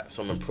still got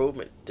some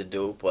improvement to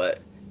do, but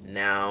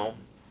now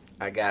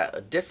I got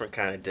a different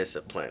kind of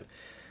discipline.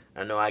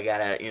 I know I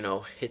gotta,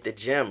 hit the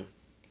gym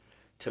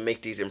to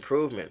make these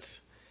improvements.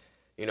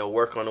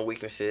 Work on the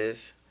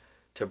weaknesses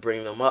to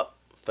bring them up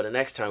for the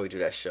next time we do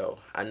that show.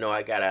 I know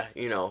I gotta,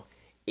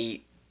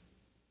 eat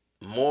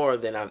more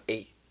than I've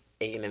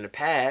eaten in the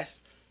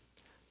past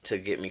to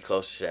get me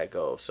closer to that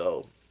goal.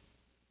 So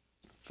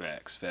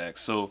facts.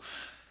 So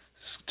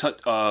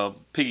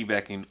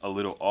Piggybacking a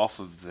little off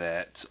of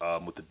that,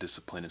 with the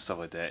discipline and stuff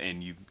like that,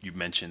 and you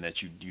mentioned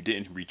that you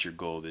didn't reach your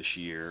goal this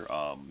year.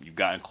 You've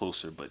gotten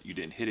closer, but you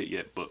didn't hit it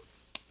yet. But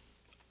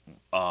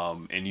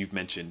and you've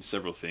mentioned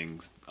several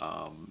things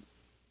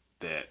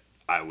that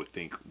I would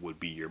think would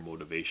be your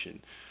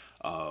motivation.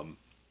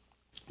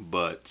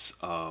 But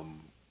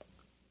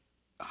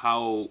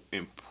how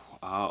imp-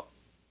 how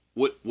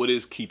what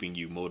is keeping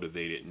you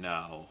motivated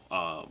now?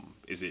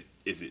 Is it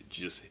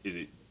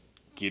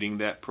getting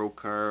that pro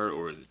card,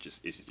 or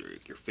is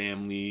it your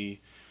family?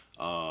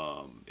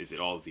 Is it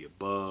all of the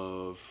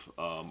above?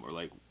 Or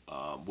like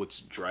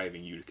what's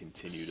driving you to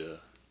continue to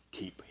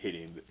keep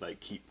hitting, like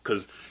keep,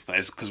 because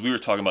we were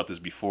talking about this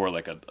before,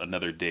 like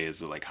another day,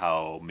 is like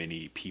how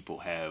many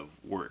people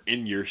were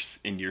in your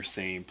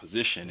same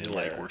position, and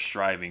like we're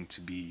striving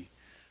to be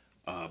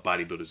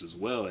bodybuilders as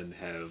well, and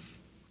have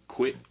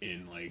quit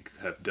and like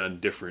have done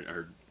different,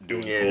 or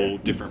doing whole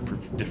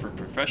different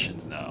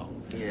professions now.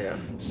 Yeah.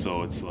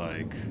 So it's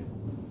like,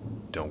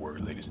 don't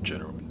worry, ladies and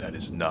gentlemen, that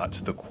is not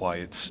the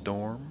quiet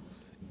storm.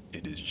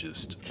 It is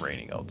just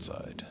raining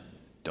outside.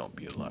 Don't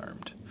be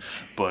alarmed.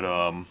 But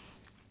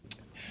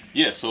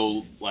yeah,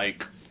 so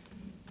like,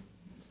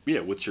 yeah,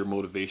 what's your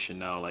motivation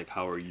now? Like,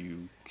 how are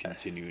you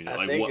continuing? I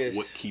Like, think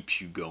what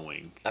keeps you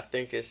going? I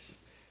think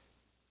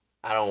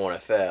I don't want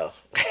to fail.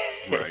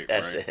 Right,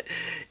 That's right. it.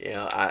 You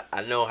know,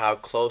 I know how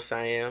close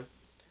I am.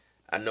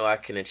 I know I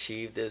can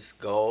achieve this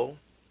goal,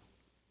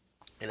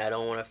 and I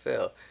don't want to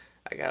fail.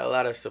 I got a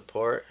lot of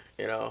support,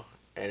 you know,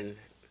 and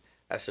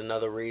that's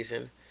another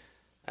reason.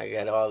 I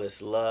got all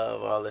this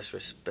love, all this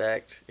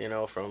respect, you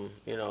know, from,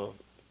 you know,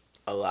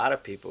 a lot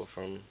of people,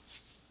 from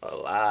a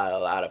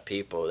lot of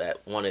people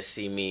that want to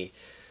see me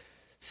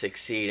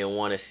succeed and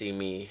want to see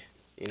me,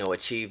 you know,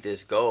 achieve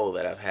this goal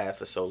that I've had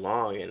for so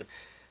long. And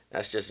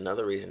that's just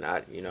another reason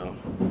I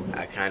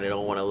kind of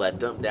don't want to let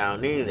them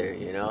down either,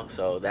 you know.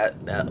 So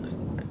that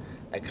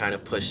kind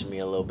of pushed me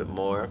a little bit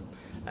more.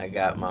 I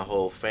got my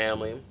whole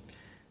family.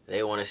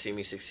 They want to see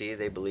me succeed.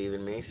 They believe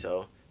in me,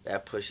 so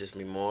that pushes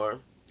me more.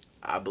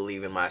 I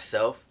believe in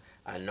myself.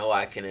 I know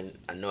I can.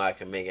 I know I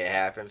can make it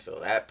happen. So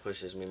that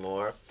pushes me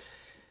more.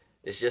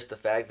 It's just the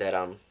fact that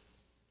I'm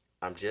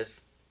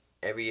just,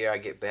 every year I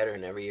get better,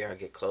 and every year I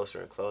get closer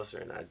and closer,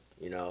 and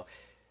you know,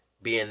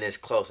 being this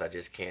close, I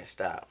just can't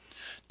stop.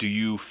 Do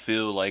you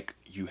feel like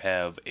you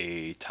have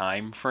a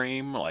time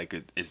frame? Like,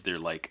 is there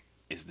like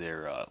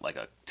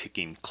a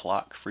ticking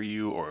clock for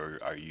you, or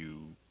are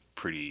you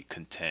pretty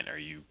content? Are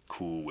you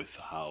cool with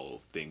how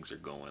things are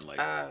going?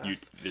 Like, are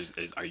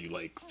you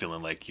like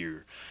feeling like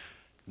you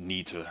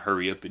need to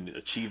hurry up and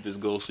achieve this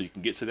goal so you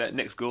can get to that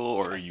next goal,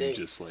 or are you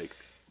just like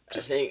I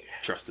think,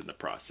 trusting the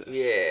process?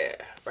 yeah.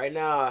 Right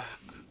now,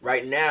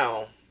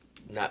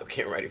 not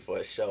getting ready for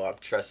a show. I'm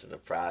trusting the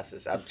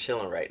process. I'm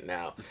chilling right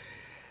now.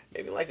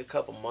 Maybe like a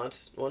couple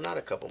months. Well, not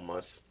a couple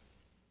months.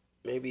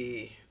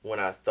 Maybe when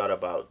I thought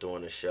about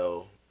doing the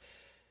show,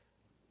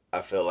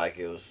 I felt like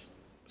it was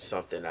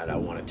something that I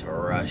wanted to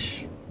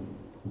rush.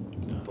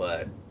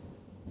 But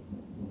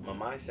my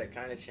mindset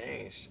kind of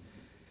changed.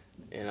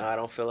 You know, I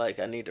don't feel like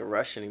I need to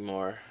rush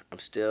anymore. I'm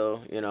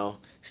still, you know,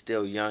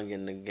 still young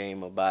in the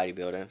game of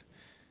bodybuilding.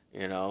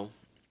 You know,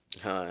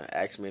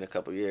 ask me in a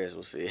couple years,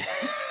 we'll see.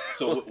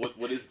 So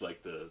what is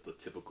like the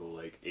typical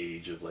like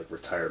age of like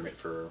retirement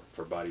for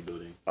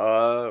bodybuilding?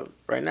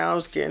 Right now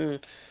it's getting,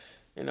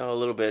 you know, a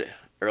little bit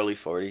early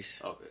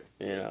 40s. Okay.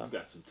 You know. You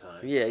got some time.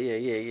 Yeah.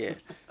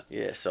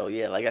 Yeah, so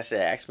yeah, like I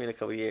said, ask me in a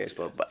couple years,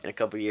 but in a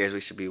couple years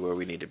we should be where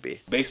we need to be.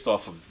 Based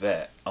off of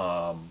that,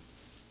 how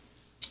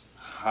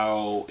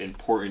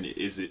important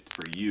is it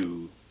for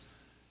you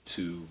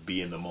to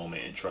be in the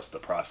moment and trust the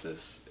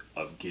process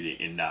of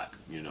getting, and not,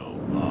 you know,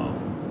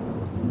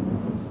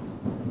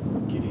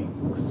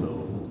 getting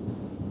so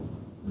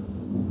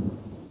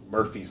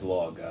Murphy's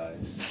Law,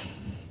 guys.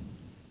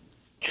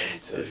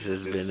 This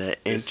has been an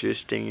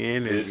interesting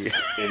interview. This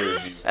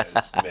interview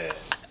man.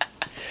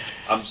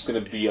 I'm just gonna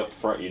be up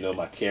front. You know,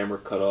 my camera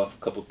cut off a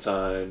couple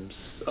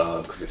times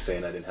because they're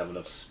saying I didn't have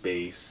enough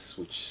space.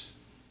 Which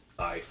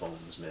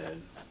iPhones,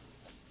 man,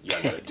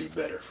 y'all gotta do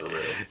better for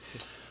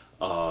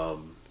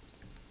real.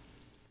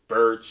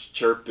 Birds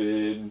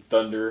chirping,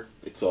 thunder.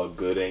 It's all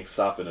good. Ain't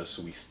stopping us.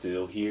 We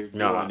still here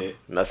doing it.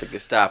 Nothing can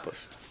stop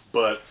us.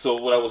 But so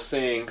what I was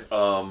saying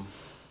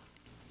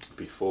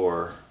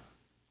before.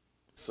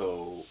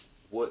 So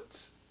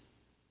what?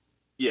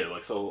 Yeah,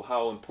 like, so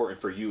how important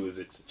for you is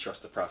it to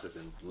trust the process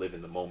and live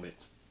in the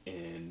moment,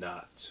 and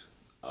not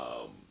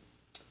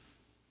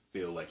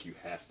feel like you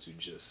have to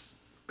just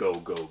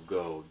go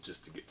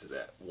just to get to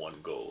that one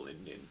goal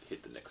and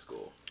hit the next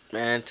goal?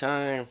 Man,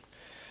 time.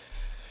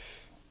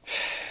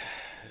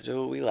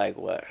 Dude, we like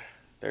what?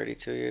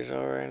 32 years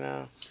old right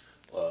now?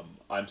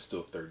 I'm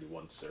still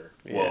 31, sir.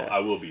 Yeah. Well, I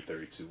will be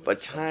 32. But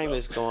time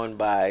is going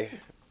by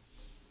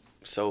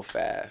so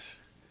fast.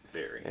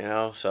 Very. You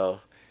know,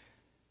 so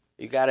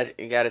you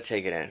gotta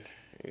take it in.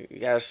 You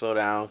gotta slow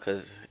down,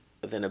 because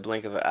within the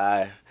blink of an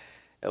eye,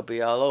 it'll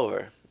be all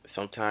over.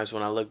 Sometimes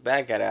when I look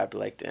back at it, I'll be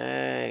like,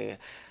 dang,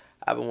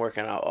 I've been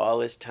working out all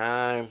this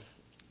time,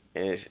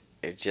 and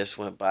it just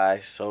went by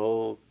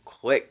so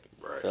quick.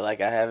 I Right. feel like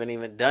I haven't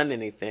even done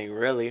anything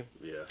really.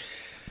 Yeah.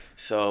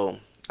 So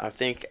I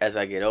think as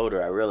I get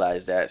older, I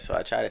realize that. So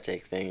I try to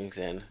take things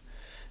and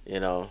you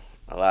know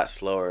a lot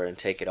slower and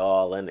take it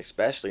all in.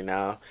 Especially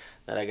now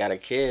that I got a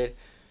kid,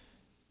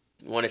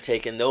 want to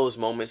take in those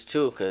moments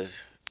too,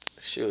 cause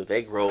shoot,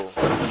 they grow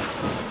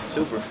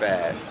super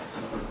fast.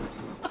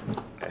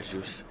 As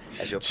you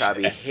as you'll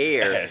probably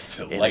hear As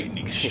the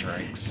lightning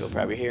strikes. you'll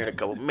probably hear in a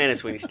couple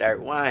minutes when you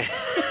start whining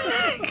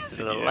because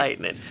of the Yeah.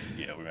 lightning.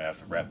 Yeah, we're gonna have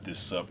to wrap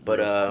this up But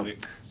real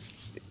quick.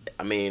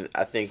 I mean,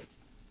 I think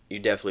you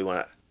definitely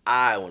want to.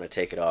 I want to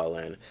take it all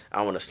in.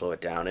 I want to slow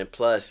it down. And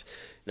plus,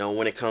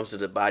 when it comes to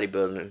the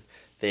bodybuilding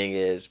thing,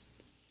 is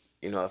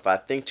if I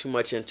think too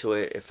much into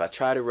it, if I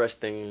try to rush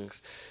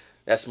things,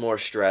 that's more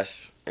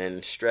stress,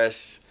 and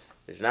stress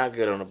is not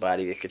good on the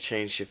body. It could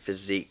change your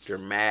physique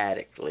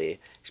dramatically,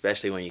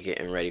 especially when you're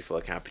getting ready for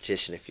a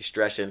competition. If you're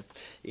stressing,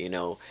 you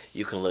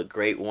can look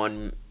great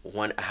one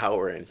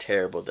hour and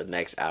terrible the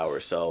next hour.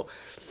 So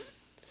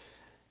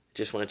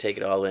just want to take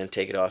it all in,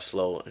 take it all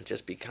slow, and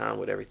just be calm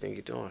with everything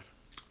you're doing.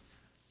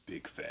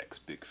 Big facts,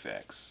 big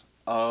facts.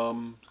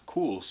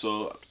 Cool.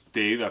 So,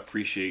 Dave, I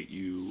appreciate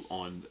you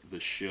on the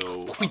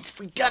show.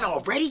 We done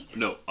already?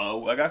 No,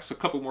 I got a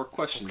couple more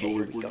questions. Okay, but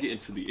here we we're go. getting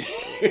to the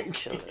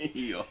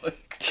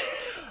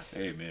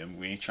hey man,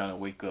 we ain't trying to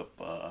wake up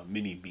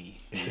mini me.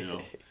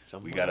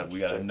 We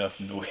got enough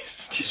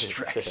noise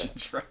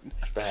distractions right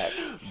now.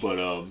 Facts.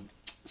 But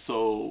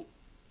so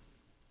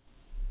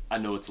I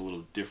know it's a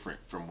little different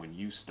from when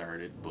you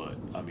started, but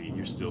I mean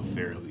you're still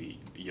fairly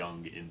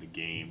young in the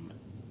game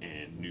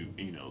and new.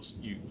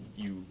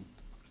 You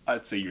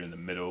I'd say you're in the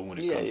middle when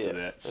it comes to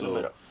that.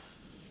 So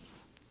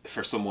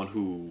for someone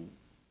who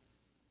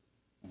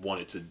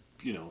wanted to,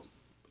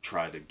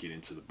 try to get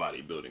into the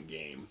bodybuilding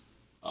game,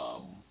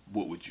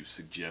 what would you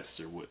suggest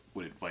or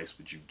what advice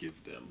would you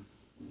give them?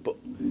 But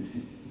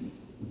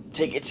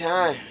take your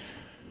time.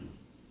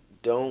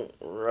 Don't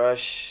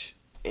rush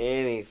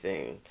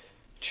anything.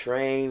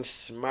 Train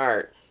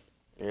smart.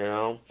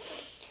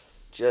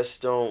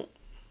 Just don't.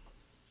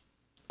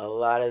 A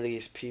lot of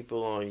these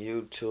people on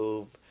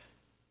YouTube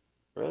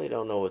really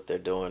don't know what they're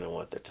doing and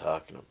what they're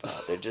talking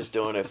about. They're just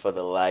doing it for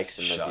the likes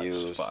and the Shots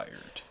views.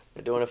 fired.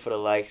 They're doing it for the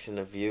likes and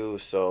the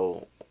views.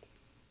 So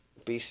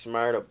be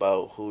smart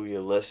about who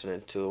you're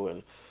listening to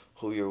and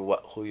who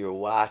you're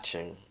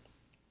watching,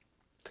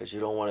 because you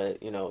don't want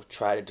to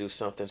try to do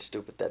something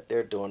stupid that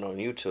they're doing on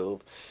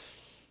YouTube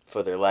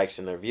for their likes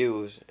and their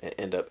views and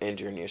end up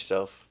injuring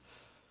yourself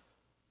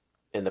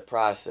in the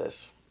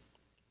process.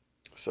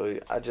 So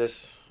I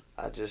just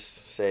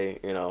say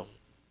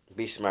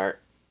be smart.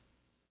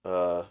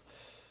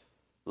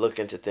 Look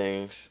into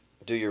things.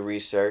 Do your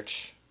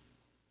research.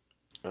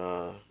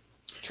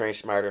 Train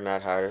smarter,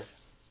 not harder.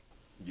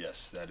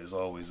 Yes, that is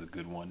always a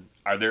good one.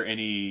 Are there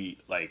any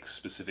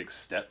specific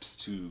steps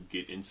to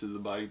get into the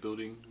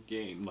bodybuilding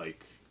game,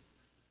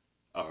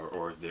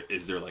 or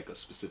is there a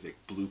specific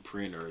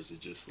blueprint, or is it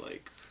just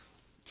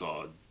it's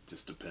all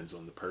just depends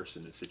on the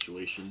person and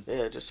situation?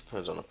 Yeah, it just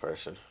depends on the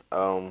person.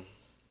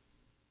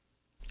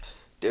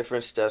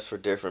 Different steps for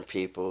different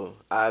people.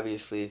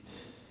 Obviously,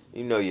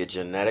 your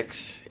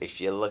genetics. If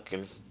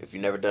you've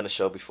never done a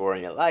show before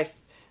in your life,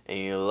 and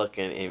you're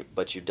looking,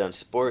 but you've done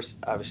sports,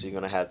 obviously you're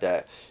gonna have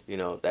that,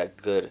 that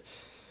good,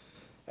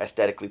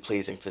 aesthetically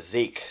pleasing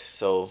physique.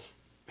 So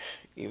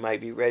you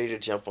might be ready to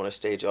jump on a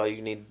stage. All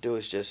you need to do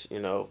is just,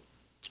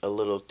 a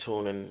little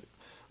tuning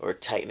or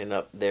tightening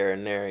up there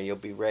and there, and you'll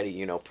be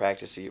ready.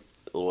 Practice.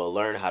 Well,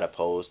 learn how to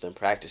pose, then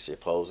practice your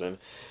posing,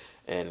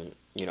 and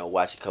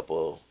watch a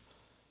couple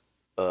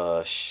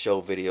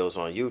show videos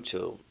on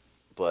YouTube.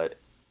 But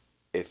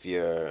if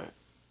you're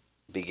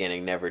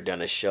beginning, never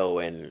done a show,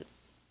 and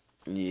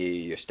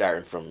you're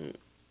starting from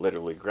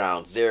literally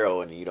ground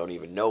zero, and you don't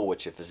even know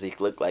what your physique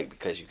look like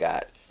because you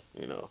got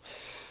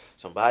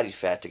some body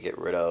fat to get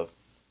rid of,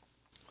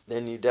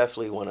 then you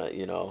definitely want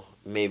to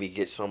maybe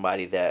get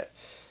somebody that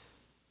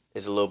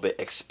is a little bit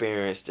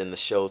experienced in the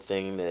show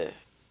thing to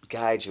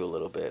guide you a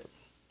little bit.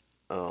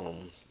 I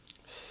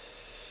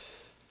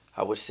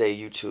would say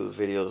YouTube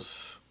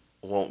videos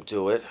won't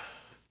do it.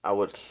 I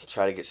would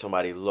try to get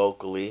somebody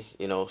locally,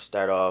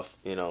 start off,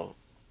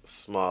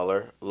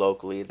 smaller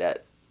locally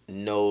that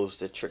knows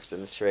the tricks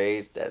and the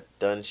trades, that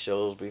done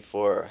shows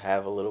before, or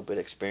have a little bit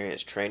of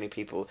experience training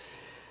people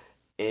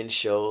in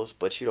shows.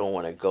 But you don't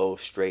want to go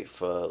straight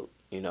for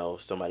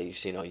somebody you've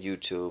seen on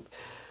YouTube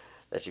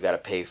that you got to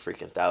pay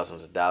freaking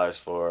thousands of dollars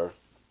for,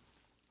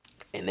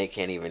 and they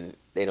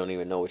don't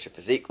even know what your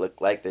physique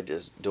look like. They're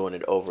just doing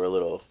it over a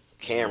little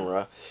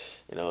camera.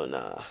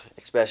 Nah.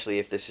 Especially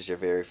if this is your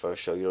very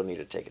first show, you don't need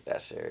to take it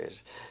that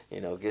serious.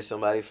 Get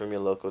somebody from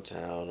your local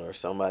town or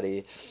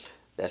somebody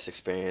that's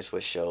experienced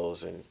with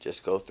shows and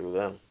just go through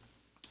them.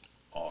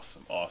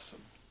 Awesome.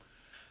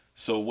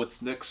 So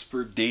what's next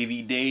for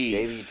Davey Dave?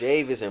 Davey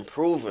Dave is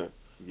improving.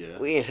 Yeah.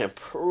 We in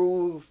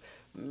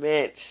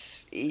improvement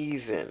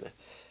season.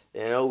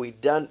 We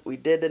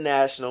did the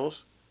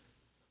nationals.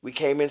 We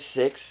came in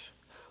 6th,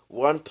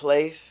 1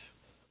 place,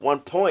 1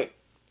 point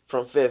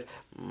from fifth.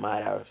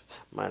 Might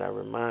I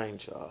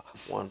remind y'all,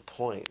 1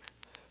 point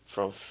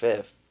from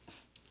fifth.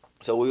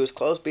 So we was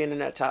close being in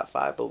that top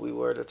 5, but we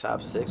were the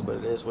top 6. But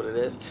it is what it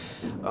is.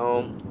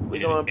 We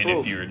gonna improve. And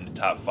if you're in the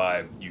top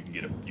 5, you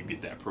can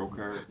get that pro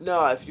card.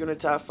 No, if you're in the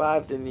top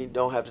 5, then you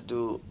don't have to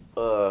do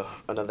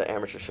another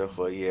amateur show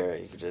for a year.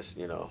 You could just,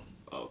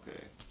 Okay.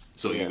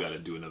 So you got to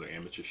do another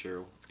amateur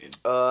show.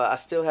 I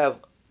still have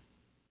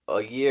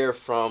a year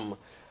from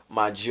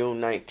my June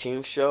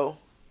 19th show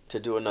to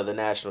do another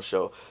national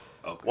show.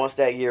 Okay. Once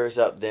that year is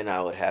up, then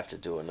I would have to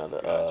do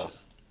another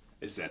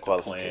is that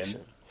qualification. The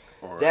plan?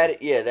 Or?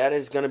 That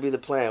is going to be the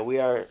plan. We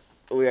are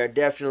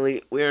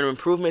definitely we're in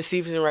improvement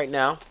season right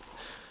now,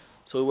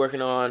 so we're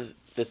working on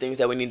the things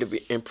that we need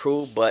to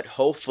improve. But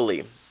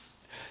hopefully,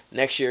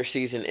 next year's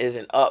season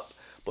isn't up.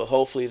 But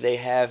hopefully, they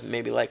have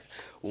maybe like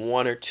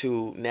 1 or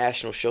 2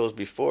 national shows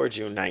before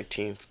June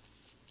 19th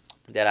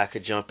that I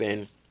could jump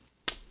in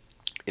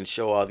and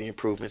show all the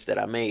improvements that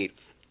I made.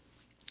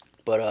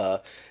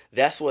 But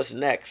that's what's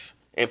next.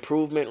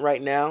 Improvement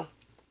right now.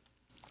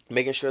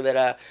 Making sure that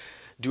I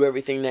do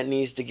everything that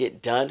needs to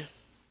get done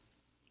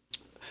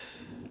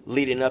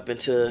leading up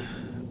into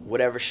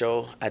whatever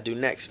show I do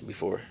next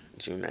before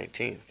June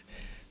 19th.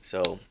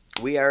 So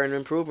we are in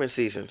improvement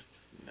season.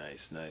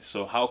 Nice.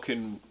 So how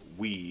can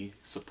we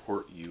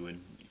support you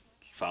and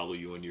follow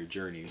you on your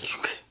journey?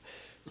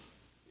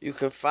 You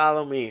can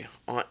follow me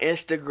on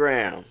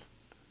Instagram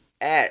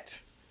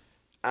at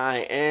I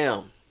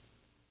am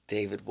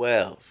David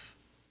Wells.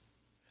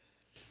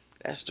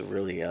 That's the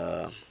really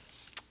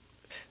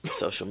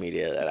social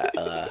media that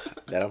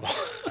I'm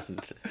on,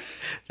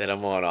 that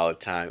I'm on all the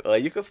time.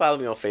 You can follow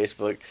me on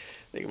Facebook.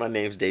 I think my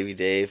name's Davy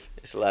Dave.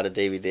 It's a lot of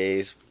Davy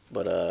Daves,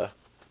 but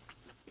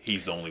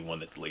he's the only one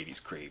that the ladies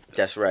crave.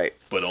 That's right.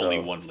 But only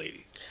one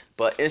lady.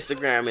 But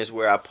Instagram is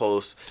where I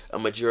post a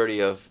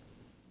majority of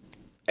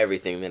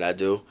everything that I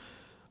do.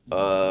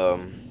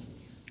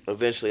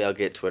 Eventually I'll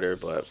get Twitter,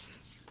 but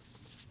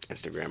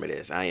Instagram it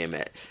is. I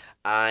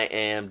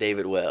am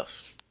David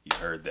Wells. You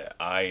heard that.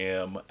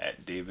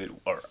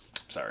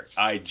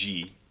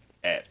 IG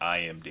at I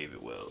am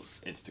David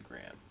Wells,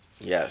 Instagram.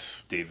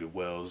 Yes. David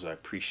Wells, I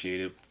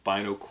appreciate it.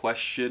 Final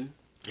question.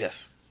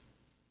 Yes.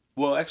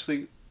 Well,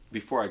 actually,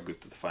 before I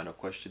get to the final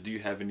question, do you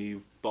have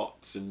any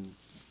thoughts and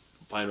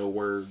final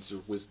words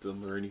or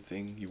wisdom or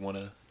anything you want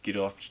to get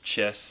off your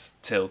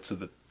chest, tell to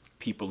the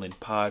people in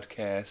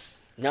podcast,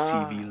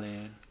 TV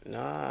land?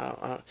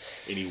 Nah.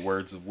 Any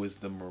words of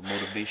wisdom or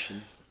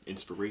motivation,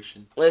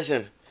 inspiration?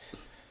 Listen,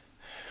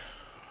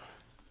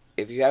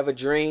 if you have a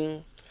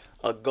dream,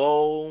 a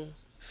goal,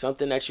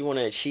 something that you want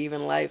to achieve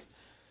in life,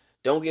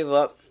 don't give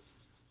up.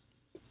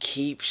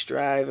 Keep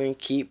striving,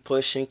 keep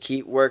pushing,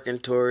 keep working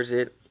towards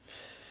it.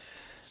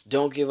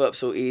 Don't give up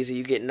so easy.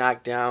 You get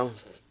knocked down,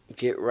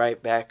 get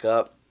right back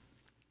up.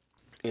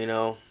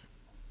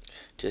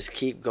 Just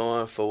keep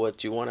going for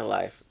what you want in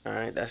life. All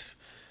right, that's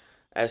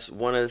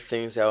one of the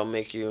things that will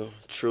make you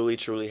truly,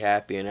 truly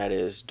happy, and that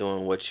is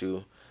doing what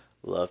you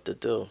love to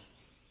do.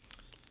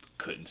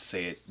 Couldn't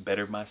say it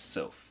better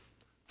myself.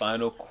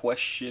 Final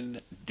question,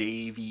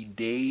 Davy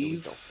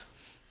Dave.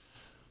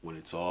 When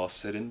it's all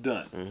said and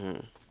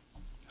done,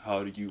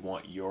 how do you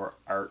want your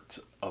art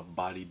of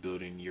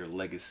bodybuilding, your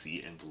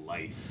legacy and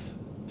life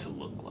to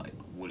look like?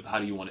 How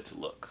do you want it to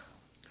look?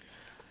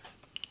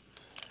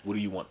 What do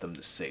you want them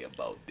to say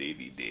about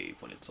Davy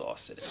Dave when it's all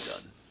said and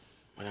done?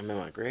 When I'm in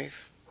my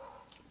grave?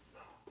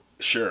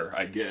 Sure,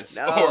 I guess.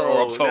 No,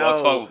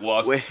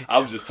 I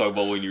was just talking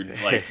about when you're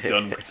like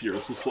done with your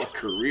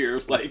career,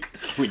 like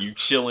when you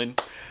chilling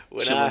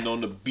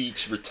on the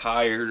beach,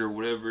 retired or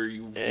whatever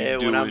you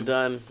doing. When I'm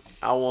done,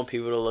 I want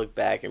people to look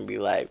back and be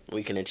like,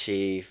 we can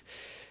achieve.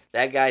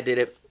 That guy did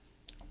it.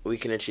 We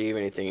can achieve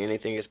anything.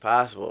 Anything is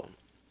possible.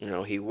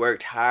 He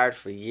worked hard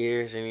for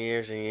years and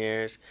years and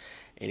years,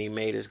 and he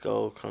made his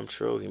goal come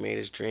true. He made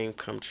his dream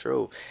come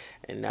true,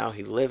 and now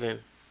he's living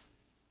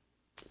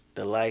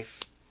the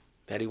life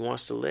that he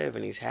wants to live,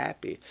 and he's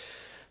happy.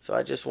 So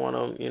I just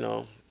want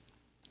him,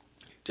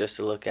 just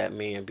to look at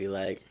me and be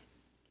like,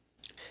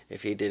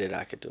 if he did it,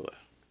 I could do it.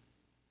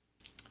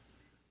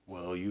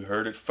 Well, you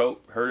heard it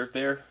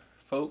there,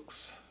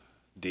 folks.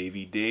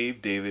 Davy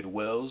Dave, David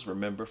Wells.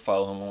 Remember,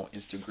 follow him on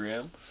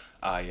Instagram.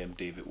 I am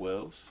David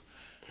Wells.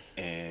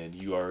 And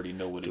you already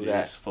know what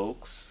is,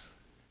 folks.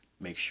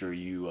 Make sure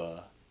you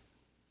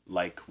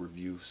like,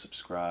 review,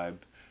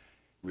 subscribe.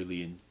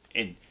 Really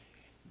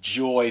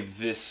enjoy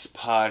this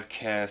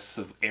podcast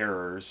of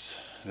errors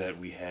that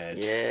we had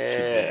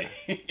today.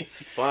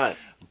 It's fun.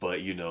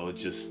 But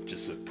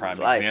just a prime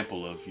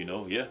example of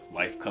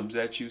life comes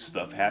at you,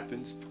 stuff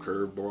happens,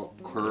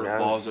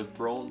 curveballs are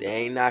thrown. They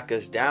ain't knock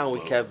us down. We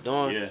kept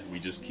on. Yeah, we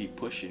just keep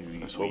pushing.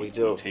 That's what we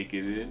do. We take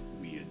it in,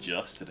 we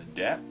adjust and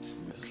adapt.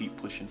 We keep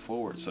pushing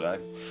forward. So I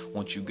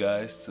want you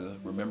guys to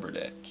remember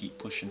that. Keep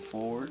pushing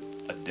forward,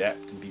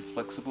 adapt and be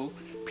flexible.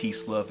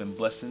 Peace, love, and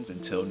blessings.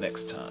 Until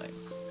next time.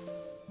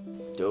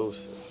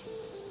 Doses.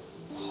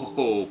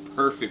 Oh,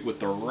 perfect with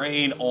the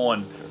rain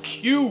on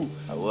cue.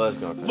 I was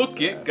going to.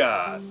 Look at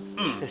God.